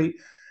Filbert Street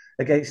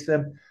against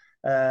them.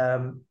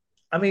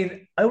 I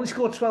mean, I only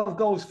scored 12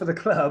 goals for the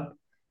club.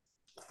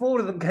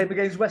 4 of them came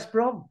against West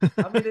Brom.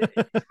 I mean, it's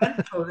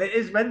mental. It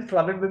is mental.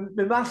 I mean,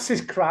 my maths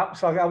is crap,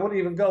 so I wouldn't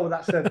even go.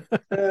 That's a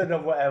third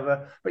of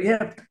whatever. But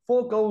yeah,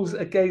 4 goals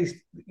against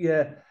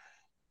your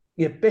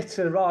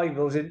bitter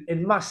rivals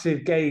in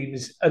massive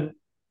games, and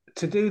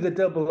to do the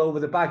double over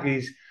the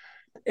Baggies,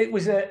 it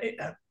was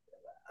that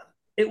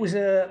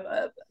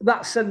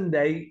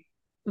Sunday.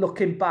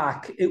 Looking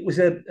back, it was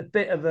a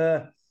bit of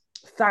a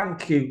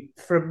thank you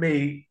from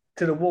me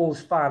to the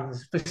Wolves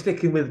fans for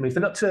sticking with me, for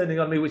not turning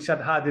on me, which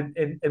I'd had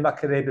in my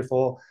career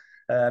before.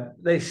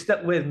 They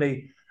stuck with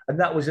me, and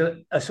that was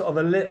a sort of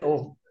a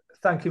little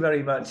thank you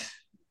very much,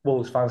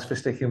 Wolves fans, for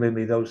sticking with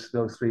me, those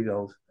 3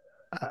 goals.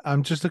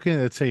 I'm just looking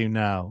at the team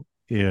now,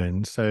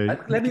 Ewan. So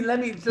let me can I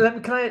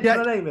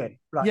name it?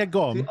 Right. Yeah,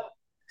 go on.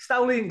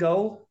 Stowley in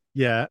goal.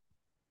 Yeah.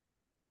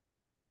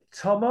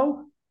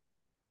 Tomo's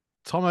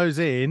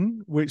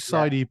in. Which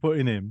side are you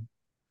putting him?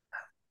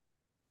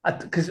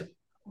 Because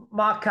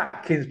Mark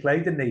Atkins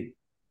played, didn't he?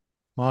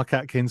 Mark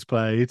Atkins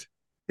played.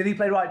 Did he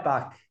play right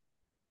back?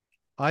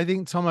 I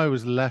think Tomo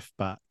was left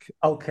back.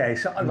 Okay,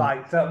 so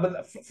right,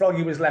 but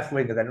Froggy was left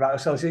winger then,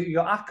 right? So you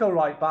got Akko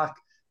right back,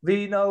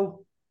 Vino,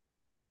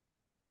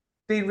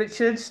 Dean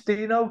Richards,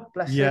 Dino,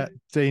 bless him. Yeah,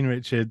 Dean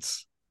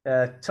Richards.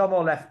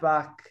 Tomo left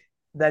back.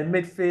 Then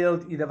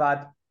midfield, you'd have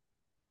had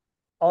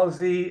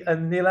Ozzy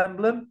and Neil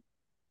Emblem.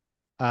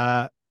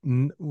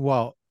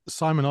 Well,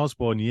 Simon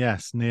Osborne,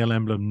 yes. Neil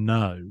Emblem,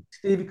 no.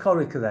 Stevie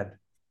Corica then.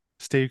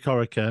 Steve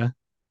Corica.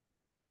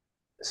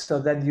 So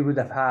then you would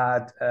have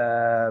had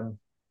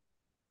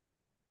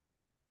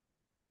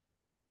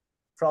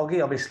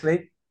Froggy,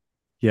 obviously.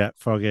 Yeah,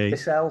 Froggy.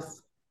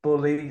 Yourself,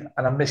 Bully,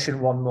 and I'm missing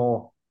one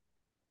more.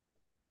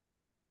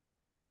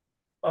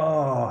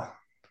 Oh.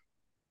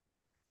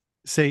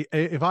 See,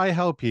 if I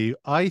help you,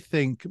 I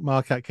think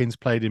Mark Atkins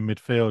played in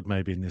midfield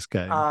maybe in this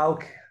game.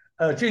 Okay.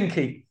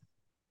 Jinky.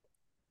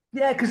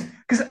 Yeah, because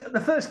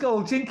the first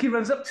goal, Jinky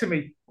runs up to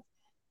me.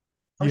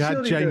 You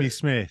had Jamie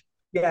Smith.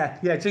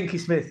 Yeah, Jinky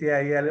Smith.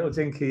 Yeah, little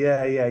Jinky.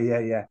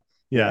 Yeah.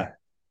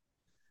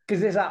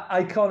 Because there's that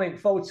iconic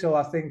photo,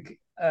 I think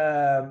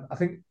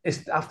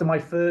it's after my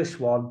first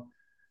one.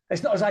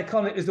 It's not as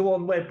iconic as the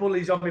one where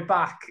Bully's on my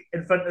back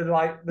in front of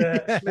like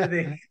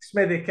the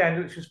Smithy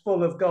Ken, which was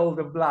full of gold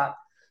and black.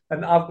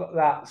 And I've got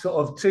that sort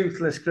of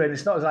toothless grin.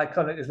 It's not as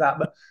iconic as that,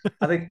 but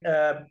I think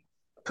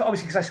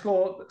obviously because I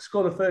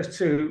scored the first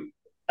 2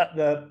 at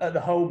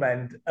the home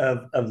end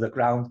of the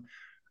ground,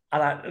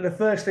 and the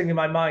first thing in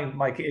my mind,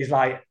 Mike, is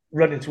like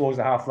running towards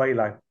the halfway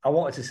line. I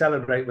wanted to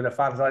celebrate with the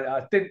fans.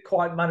 I didn't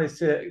quite manage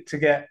to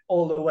get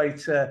all the way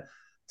to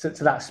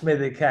that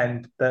Smithy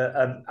Ken, but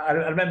I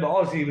remember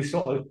Ozzy was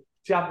sort of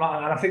and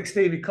I think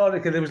Stevie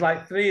Corica, there was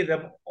like three of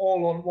them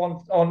all on one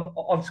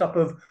on top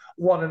of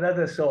one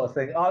another, sort of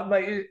thing.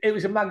 Mate, it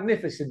was a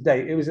magnificent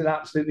day. It was an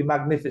absolutely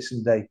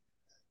magnificent day.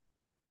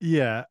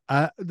 Yeah,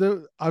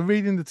 I'm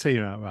reading the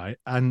team out, right,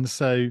 and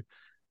so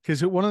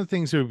because one of the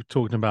things we were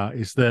talking about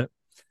is that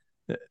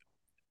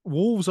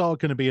Wolves are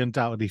going to be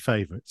undoubtedly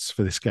favourites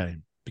for this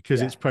game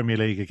because it's Premier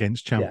League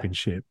against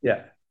Championship.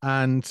 Yeah.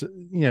 And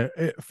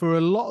for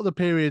a lot of the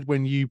period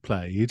when you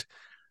played,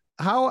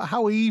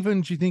 how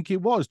even do you think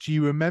it was? Do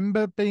you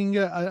remember being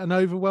an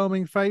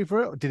overwhelming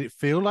favourite, or did it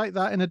feel like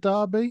that in a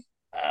derby?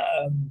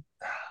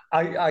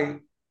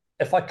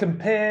 If I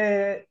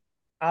compare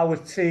our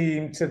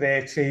team to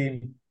their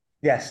team,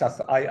 yes,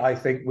 I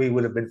think we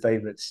would have been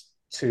favourites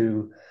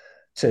to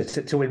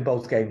win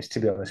both games. To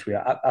be honest with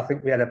you, I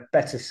think we had a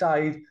better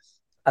side.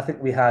 I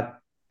think we had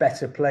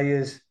better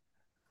players.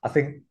 I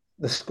think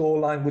the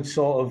scoreline would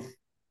sort of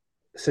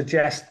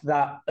suggest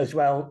that as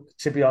well.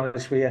 To be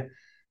honest with you.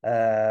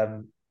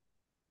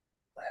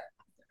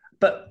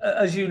 But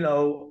as you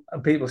know,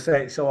 and people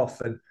say it so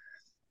often,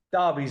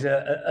 derbies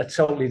are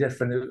totally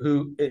different.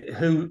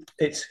 Who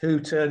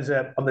turns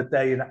up on the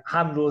day and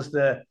handles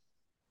the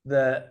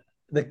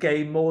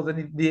game more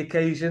than the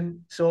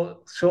occasion,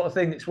 sort of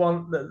thing. It's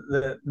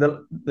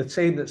the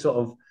team that sort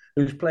of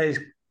whose players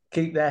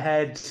keep their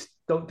heads,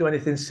 don't do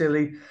anything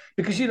silly,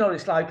 because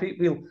it's like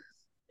people.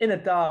 In a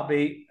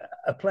derby,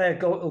 a player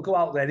will go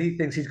out there and he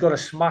thinks he's got to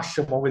smash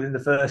someone within the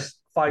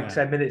first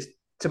 5-10 minutes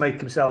to make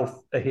himself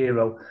a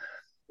hero.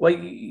 Well,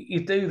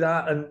 you do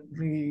that, and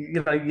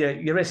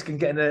you're risking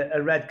getting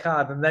a red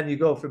card, and then you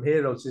go from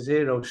hero to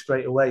zero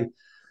straight away.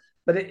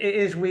 But it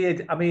is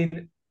weird. I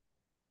mean,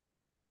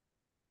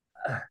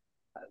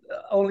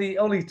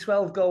 only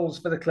 12 goals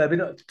for the club.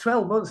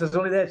 12 months. I was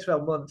only there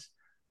 12 months,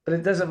 but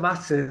it doesn't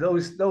matter.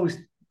 Those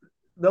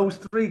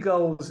 3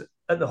 goals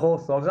at the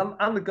Hawthorns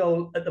and the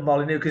goal at the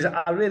Molineux, because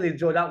I really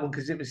enjoyed that one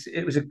because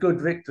it was a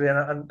good victory,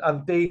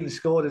 and Dean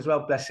scored as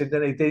well, bless him.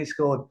 Then I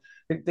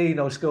think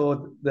Dino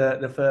scored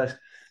the first.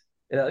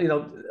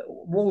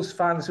 Wolves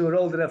fans who are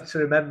old enough to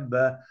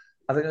remember,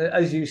 I think,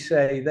 as you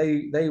say,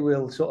 they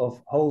will sort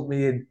of hold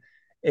me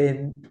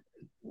in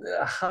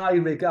high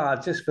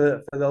regard just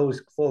for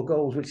those 4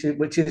 goals,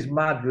 which is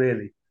mad,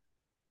 really.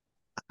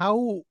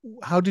 How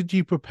did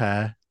you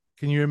prepare?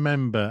 Can you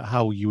remember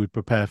how you would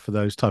prepare for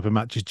those type of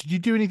matches? Did you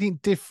do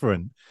anything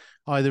different,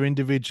 either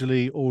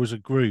individually or as a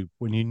group,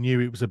 when you knew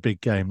it was a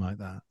big game like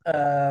that?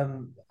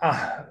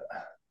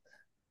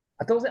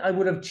 I don't think I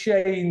would have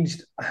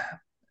changed,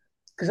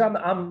 because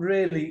I'm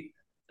really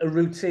a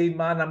routine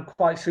man. I'm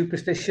quite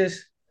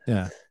superstitious.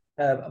 Yeah.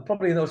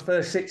 Probably in those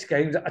first 6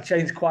 games, I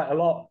changed quite a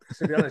lot,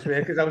 to be honest with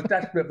you, because I was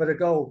desperate for the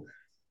goal.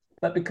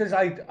 But because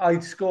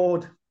I'd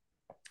scored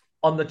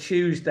on the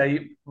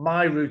Tuesday,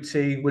 my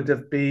routine would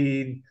have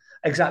been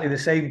exactly the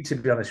same, to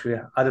be honest with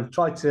you. I'd have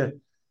tried to,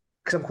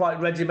 because I'm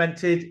quite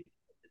regimented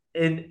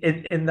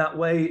in that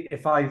way.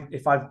 If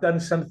I've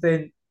done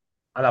something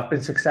and I've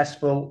been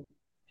successful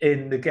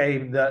in the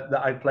game that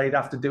I played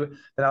after doing,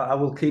 then I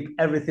will keep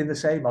everything the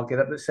same. I'll get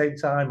up at the same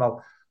time.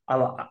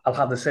 I'll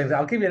have the same thing.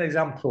 I'll give you an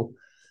example.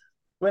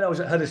 When I was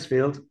at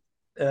Huddersfield,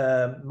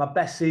 my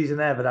best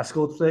season ever, I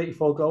scored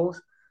 34 goals.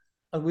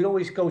 And we'd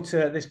always go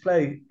to this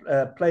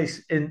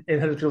place in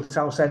Huddersfield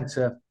Town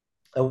Centre,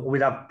 and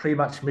we'd have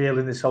pre-match meal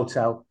in this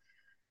hotel.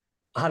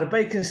 I had a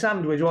bacon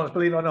sandwich once,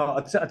 believe it or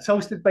not, a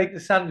toasted bacon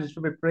sandwich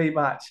for my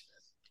pre-match.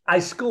 I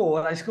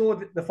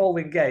scored the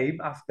following game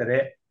after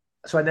it,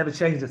 so I never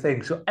changed a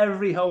thing. So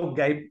every home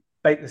game,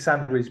 bacon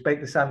sandwich,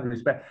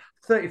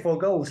 34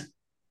 goals.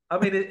 I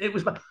mean, it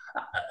was,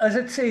 as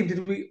a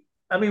team,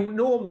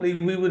 normally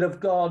we would have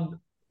gone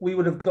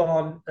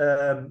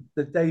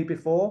the day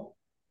before.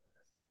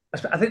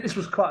 I think this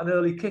was quite an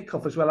early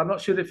kickoff as well. I'm not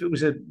sure if it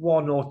was a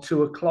 1 or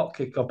 2 o'clock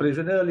kickoff, but it was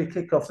an early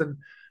kickoff than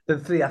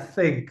 3, I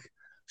think.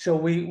 So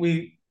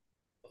we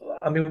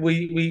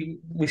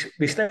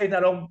stayed in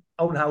our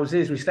own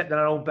houses. We slept in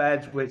our own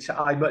beds, which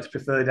I much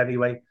preferred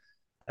anyway.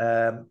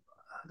 Don't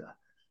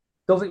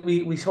think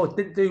we sort of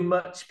didn't do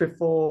much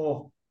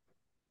before.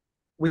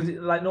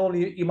 Like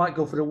normally you might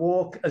go for a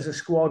walk as a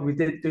squad. We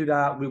did do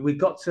that. We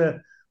got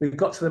to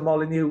the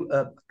Molineux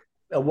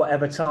at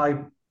whatever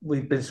time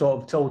we'd been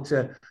sort of told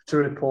to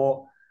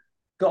report,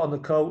 got on the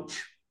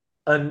coach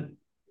and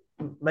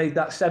made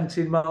that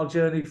 17-mile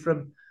journey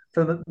from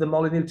the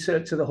Molineux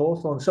to the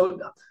Hawthorn. So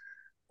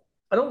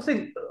I don't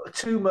think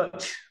too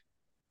much.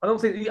 I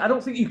don't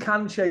think you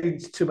can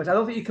change too much. I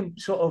don't think you can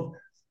sort of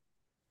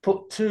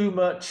put too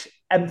much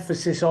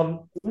emphasis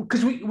on,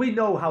 because we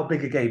know how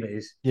big a game it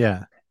is.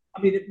 Yeah.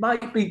 I mean, it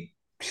might be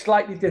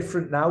slightly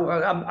different now.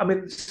 I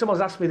mean, someone's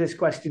asked me this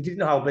question. Did you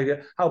know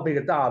how big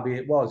a derby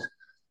it was?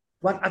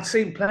 Well, I'd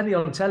seen plenty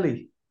on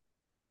telly.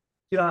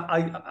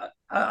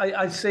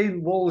 I've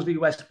seen Wolves v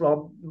West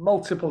Brom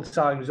multiple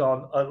times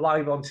on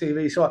live on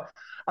TV. So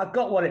I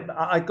got what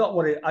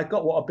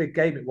a big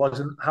game it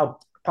was, and how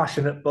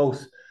passionate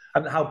both,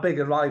 and how big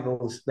a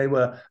rivals they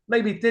were.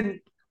 Maybe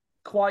didn't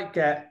quite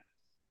get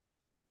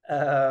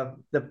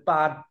the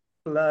bad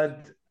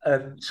blood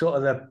and sort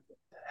of the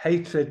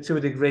hatred to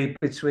a degree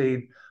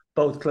between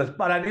both clubs.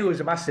 But I knew it was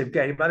a massive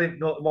game. I didn't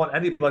want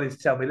anybody to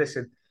tell me,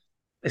 listen,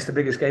 it's the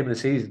biggest game of the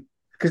season.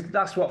 Because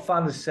that's what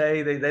fans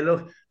say. They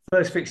look,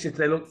 first fixtures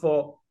they look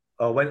for,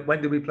 oh,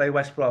 when do we play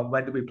West Brom?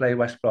 When do we play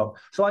West Brom?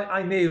 So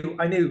I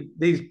knew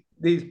these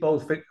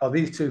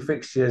two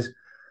fixtures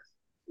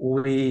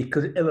we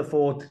could ill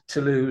afford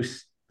to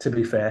lose, to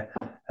be fair.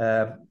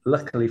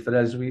 Luckily for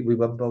us, we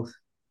won both.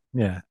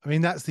 Yeah, I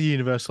mean, that's the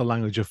universal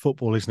language of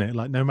football, isn't it?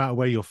 Like, no matter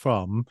where you're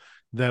from,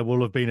 there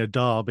will have been a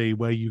derby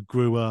where you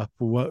grew up,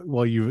 or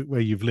where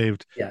you've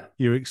lived,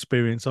 your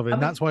experience of it.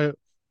 And that's why...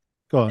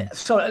 Go on.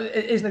 So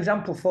here's an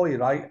example for you,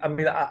 right? I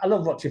mean, I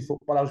love watching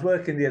football. I was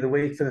working the other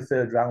week for the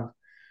third round.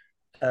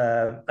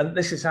 And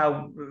this is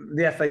how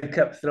the FA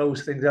Cup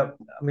throws things up.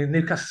 I mean,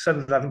 Newcastle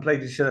Sunderland haven't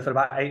played each other for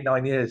about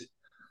 8-9 years.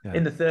 Yeah.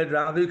 In the third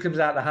round, who comes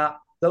out the hat?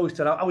 Those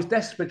two. I was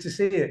desperate to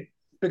see it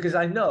because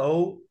I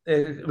know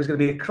it was going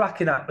to be a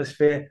cracking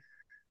atmosphere.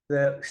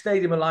 The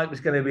Stadium of Light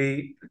was going to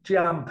be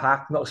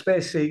jam-packed, not a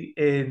spare seat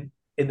in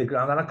the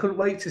ground. And I couldn't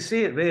wait to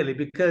see it, really,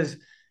 because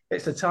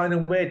it's the Tyne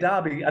and Wear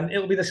derby, and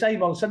it'll be the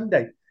same on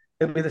Sunday.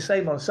 It'll be the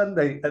same on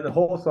Sunday at the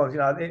Hawthorns. You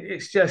know,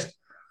 it's just,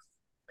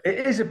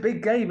 it is a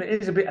big game.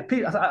 It is a bit,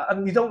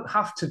 and you don't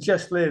have to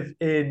just live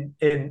in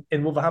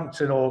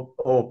Wolverhampton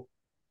or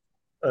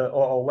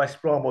West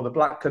Brom or the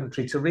Black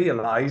Country to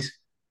realise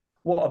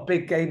what a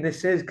big game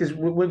this is, because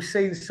we've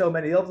seen so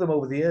many of them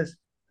over the years.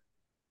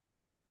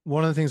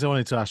 One of the things I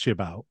wanted to ask you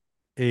about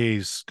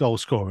is goal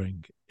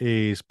scoring,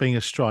 is being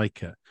a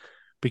striker.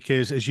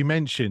 Because, as you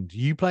mentioned,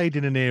 you played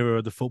in an era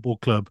of the football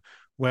club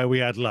where we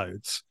had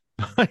loads.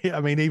 I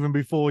mean, even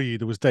before you,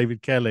 there was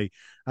David Kelly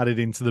added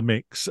into the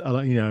mix,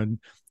 you know,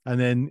 and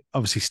then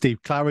obviously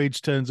Steve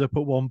Claridge turns up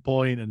at one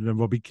point, and then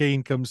Robbie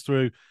Keane comes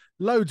through.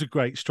 Loads of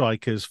great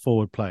strikers,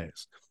 forward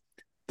players.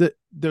 That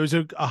there's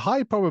a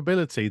high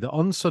probability that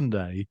on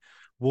Sunday,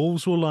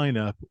 Wolves will line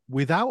up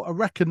without a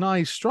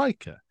recognised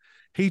striker.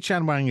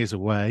 Hee-Chan Wang is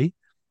away,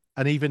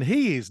 and even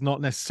he is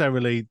not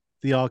necessarily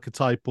the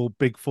archetypal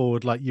big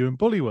forward like you and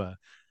Bully were.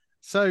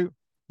 So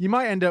you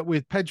might end up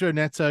with Pedro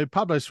Neto,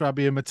 Pablo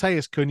Sarabia,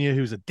 Mateus Cunha,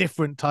 who's a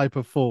different type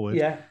of forward.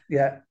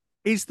 Yeah.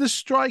 Is the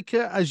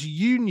striker as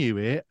you knew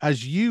it,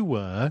 as you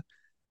were,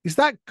 is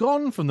that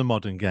gone from the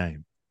modern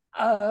game?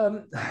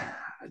 Do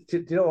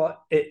you know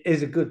what? It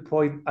is a good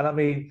point. And I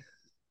mean,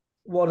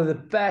 one of the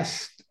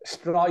best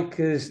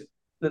strikers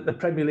that the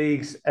Premier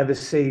League's ever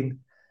seen.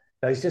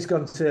 He's just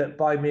gone to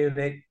Bayern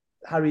Munich,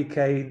 Harry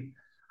Kane.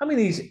 I mean,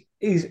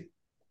 he's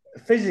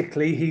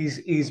physically, he's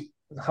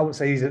I wouldn't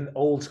say he's an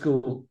old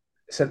school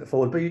centre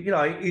forward, but you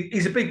know,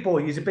 he's a big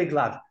boy, he's a big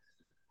lad.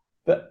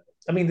 But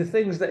I mean, the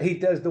things that he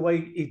does, the way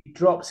he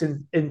drops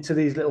into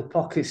these little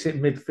pockets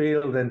in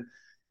midfield, and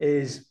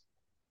his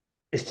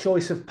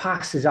choice of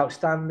pass is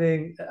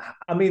outstanding.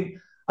 I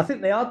mean, I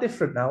think they are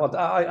different now.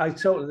 I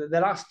totally,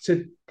 they're asked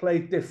to play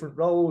different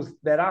roles.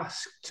 They're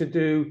asked to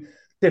do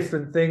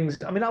different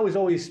things. I mean, I was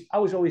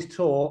always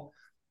taught,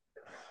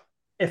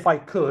 if I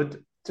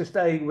could, to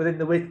stay within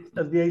the width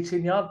of the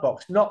 18-yard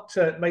box, not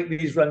to make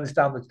these runs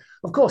down.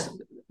 Of course,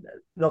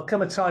 there'll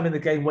come a time in the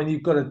game when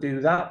you've got to do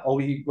that,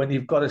 or when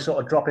you've got to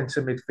sort of drop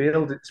into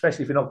midfield,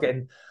 especially if you're not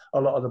getting a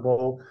lot of the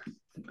ball.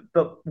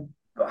 But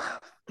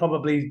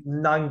probably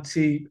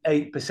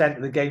 98%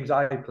 of the games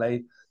I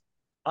played,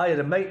 I had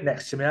a mate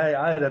next to me.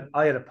 I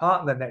had a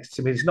partner next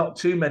to me. There's not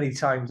too many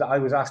times that I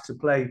was asked to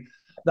play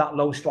that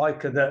low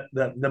striker that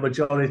the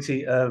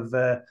majority of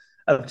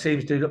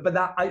teams do. But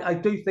that I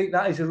do think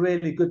that is a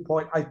really good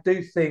point. I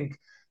do think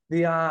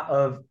the art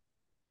of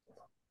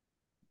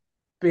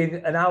being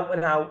an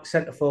out-and-out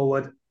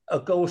centre-forward, a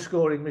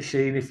goal-scoring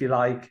machine, if you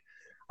like,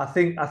 I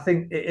think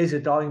it is a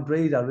dying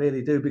breed. I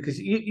really do, because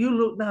you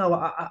look now.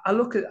 I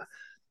look at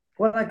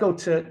when I go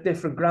to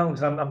different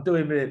grounds. I'm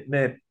doing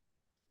my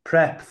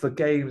prep for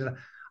games, and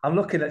I'm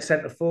looking at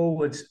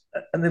centre-forwards,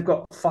 and they've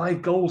got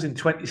 5 goals in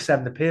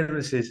 27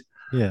 appearances.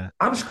 Yeah,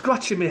 I'm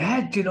scratching my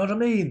head. Do you know what I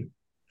mean?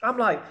 I'm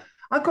like,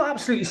 I got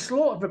absolutely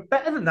slaughtered, but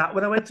better than that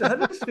when I went to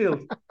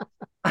Huddersfield.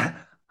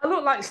 I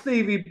look like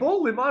Stevie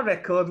Bull with my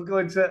record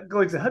going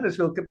to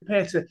Huddersfield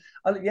compared to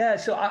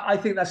So I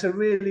think that's a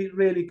really,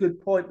 really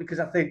good point, because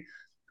I think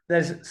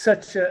there's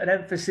such an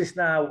emphasis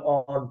now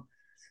on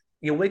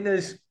your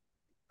wingers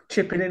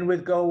chipping in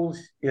with goals,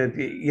 your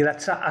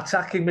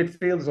attacking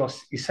midfielders, or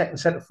your second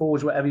centre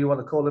forwards, whatever you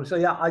want to call them. So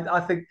yeah, I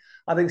think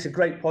it's a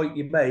great point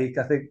you make.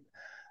 I think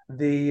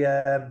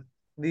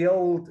the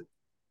old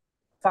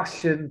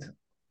fashioned,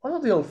 well,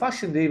 not the old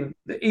fashioned,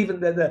 even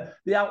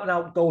the out and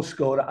out goal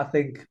scorer, I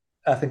think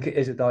it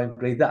is a dying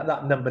breed.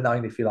 That number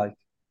 9, if you like.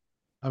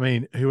 I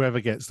mean, whoever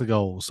gets the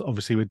goals,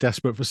 obviously we're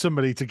desperate for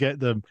somebody to get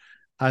them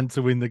and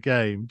to win the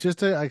game. Just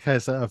to, I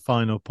guess, a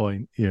final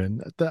point,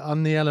 Ewan,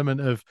 on the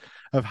element of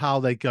how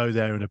they go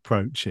there and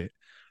approach it,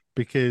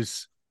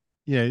 because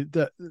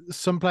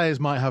some players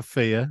might have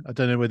fear. I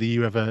don't know whether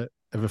you ever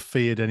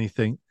feared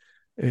anything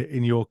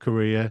in your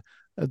career.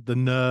 The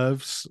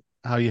nerves,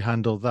 how you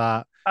handle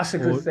that. That's a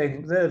good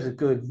thing. Nerves are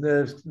good.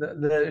 Nerves.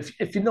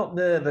 If you're not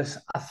nervous,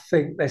 I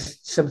think there's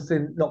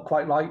something not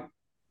quite right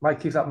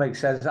Mikey, if that makes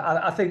sense.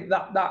 I think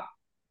that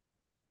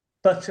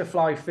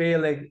butterfly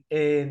feeling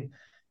in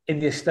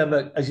your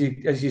stomach as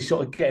you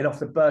sort of getting off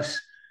the bus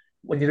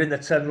when you're in the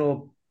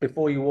tunnel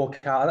before you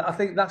walk out, I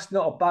think that's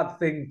not a bad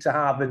thing to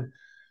have. And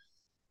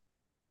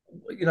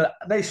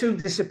they soon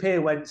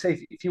disappear when,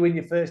 say, if you win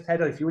your first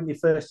header, if you win your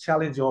first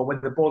challenge, or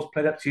when the ball's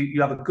played up to you,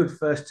 you have a good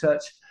first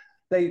touch.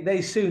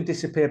 They soon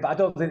disappear, but I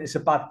don't think it's a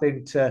bad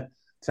thing to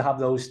have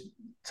those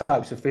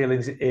types of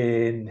feelings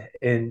in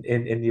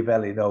your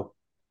belly, though.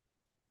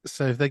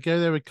 So if they go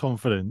there with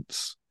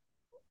confidence,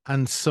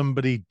 and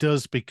somebody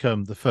does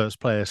become the first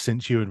player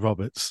since Ewan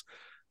Roberts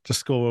to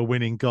score a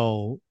winning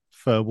goal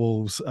for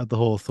Wolves at the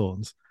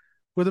Hawthorns,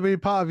 will there be a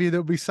part of you that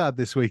will be sad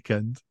this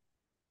weekend?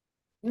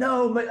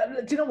 No,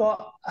 but do you know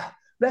what?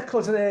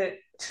 Records are there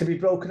to be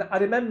broken. I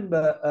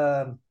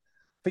remember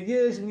for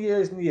years and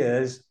years and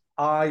years,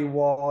 my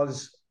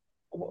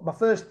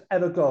first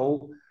ever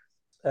goal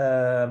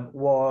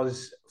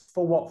was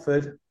for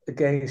Watford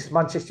against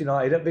Manchester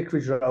United at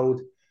Vicarage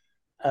Road.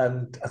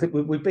 And I think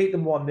we beat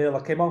them 1-0.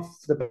 I came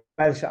off the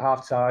bench at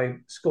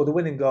half-time, scored the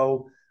winning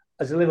goal.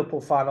 As a Liverpool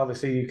fan,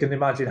 obviously, you can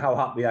imagine how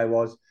happy I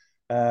was.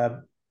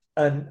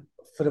 And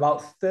for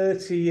about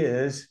 30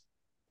 years,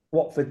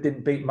 Watford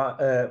didn't beat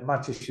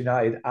Manchester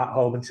United at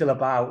home until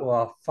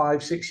about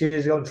 5-6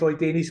 years ago. And Troy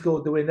Deeney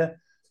scored the winner.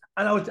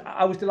 And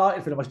I was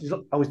delighted for them.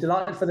 I was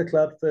delighted for the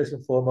club, first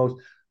and foremost.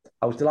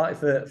 I was delighted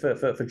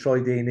for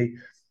Troy Deeney.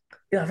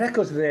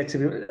 Records are there to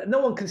be. No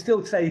one can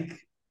still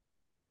take...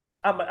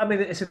 I mean,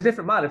 it's a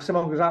different matter if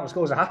someone goes out and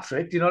scores a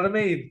hat-trick. Do you know what I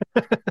mean?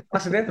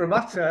 That's a different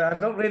matter. I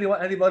don't really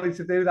want anybody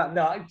to do that.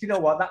 No, do you know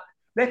what? That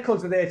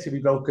records are there to be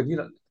broken.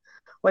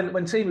 When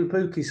Timu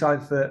Pukki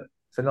signed for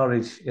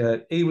Norwich,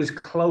 he was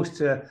close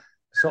to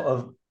sort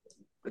of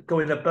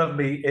going above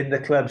me in the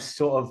club's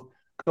sort of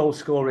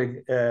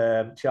goal-scoring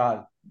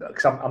chart.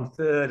 Because I'm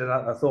third, and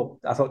I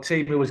thought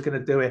Timu was going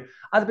to do it.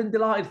 I'd have been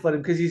delighted for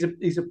him because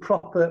he's a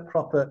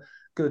proper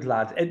good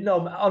lad. And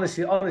no,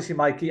 honestly,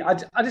 Mikey, I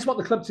just want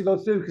the club to go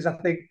through because I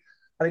think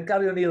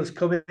Gary O'Neill's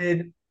coming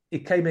in. He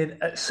came in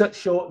at such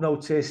short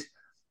notice.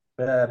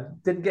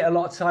 Didn't get a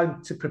lot of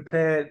time to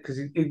prepare because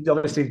he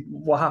obviously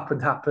what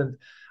happened.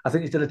 I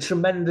think he's done a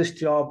tremendous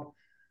job.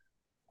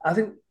 I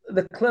think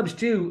the club's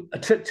due a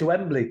trip to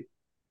Wembley.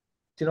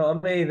 Do you know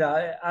what I mean?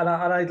 And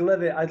I'd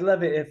love it. I'd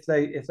love it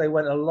if they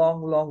went a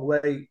long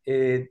way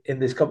in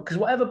this cup because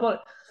whatever.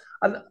 But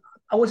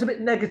I was a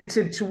bit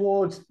negative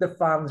towards the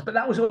fans, but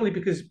that was only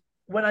because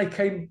when I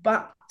came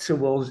back to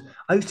Wolves,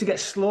 I used to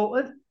get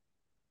slaughtered.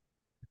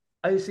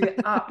 I used to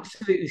get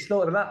absolutely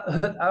slaughtered.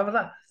 I was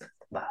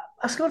like,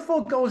 I scored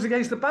 4 goals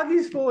against the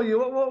Baggies for you.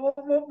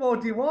 What more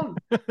do you want?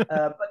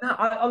 But now,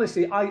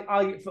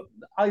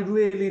 I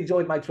really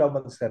enjoyed my 12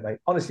 months there, mate.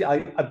 Honestly,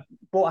 I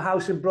bought a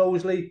house in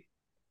Broseley.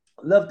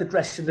 Loved the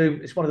dressing room.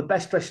 It's one of the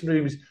best dressing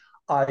rooms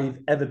I've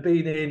ever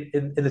been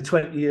in the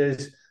 20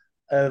 years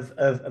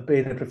of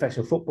being a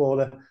professional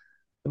footballer.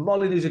 The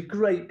Molineux is a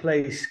great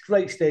place,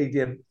 great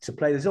stadium to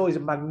play. There's always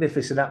a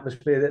magnificent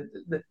atmosphere.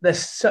 There's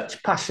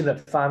such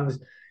passionate fans.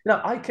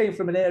 I came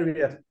from an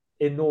area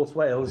in North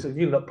Wales, and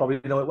you probably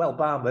know it well,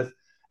 Barmouth.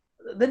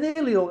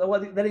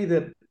 They're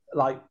either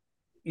like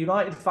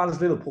United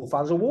fans, Liverpool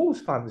fans, or Wolves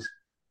fans.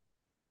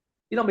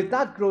 My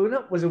dad growing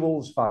up was a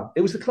Wolves fan.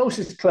 It was the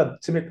closest club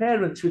to my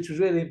parents, which was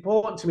really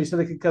important to me, so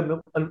they could come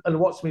and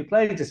watch me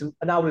play just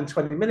an hour and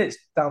 20 minutes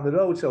down the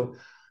road. So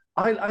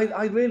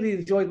I really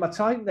enjoyed my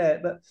time there.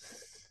 But,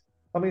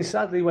 I mean,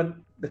 sadly,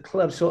 when the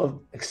club sort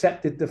of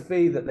accepted the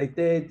fee that they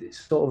did, it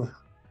sort of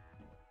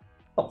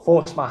not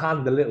forced my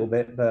hand a little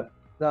bit. But,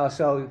 no,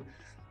 so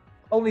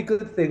only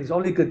good things.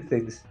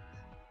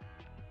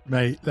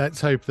 Mate, let's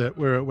hope that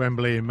we're at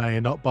Wembley in May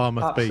and not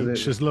Barmouth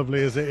Beach, as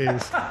lovely as it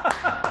is.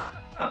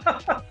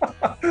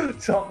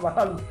 Top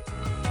man.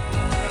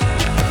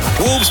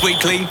 Wolves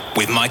Weekly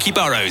with Mikey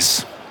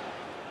Burrows.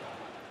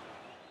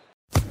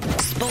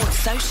 Sports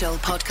Social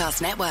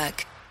Podcast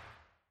Network.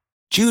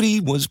 Judy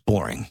was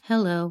boring.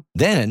 Hello.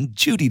 Then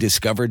Judy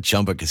discovered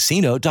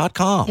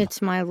ChumbaCasino.com.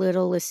 It's my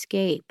little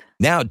escape.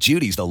 Now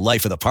Judy's the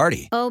life of the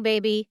party. Oh,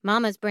 baby,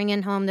 mama's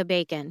bringing home the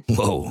bacon.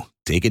 Whoa,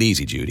 take it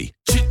easy, Judy.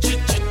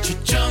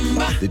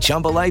 The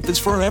Chumba life is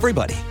for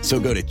everybody. So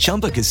go to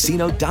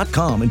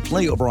ChumbaCasino.com and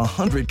play over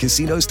 100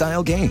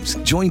 casino-style games.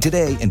 Join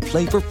today and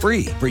play for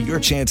free for your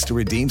chance to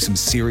redeem some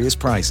serious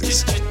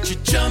prizes.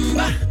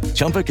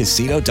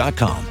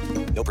 ChumbaCasino.com.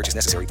 No purchase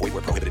necessary. Void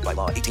where prohibited by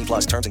law.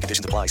 18+ terms and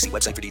conditions apply. See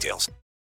website for details.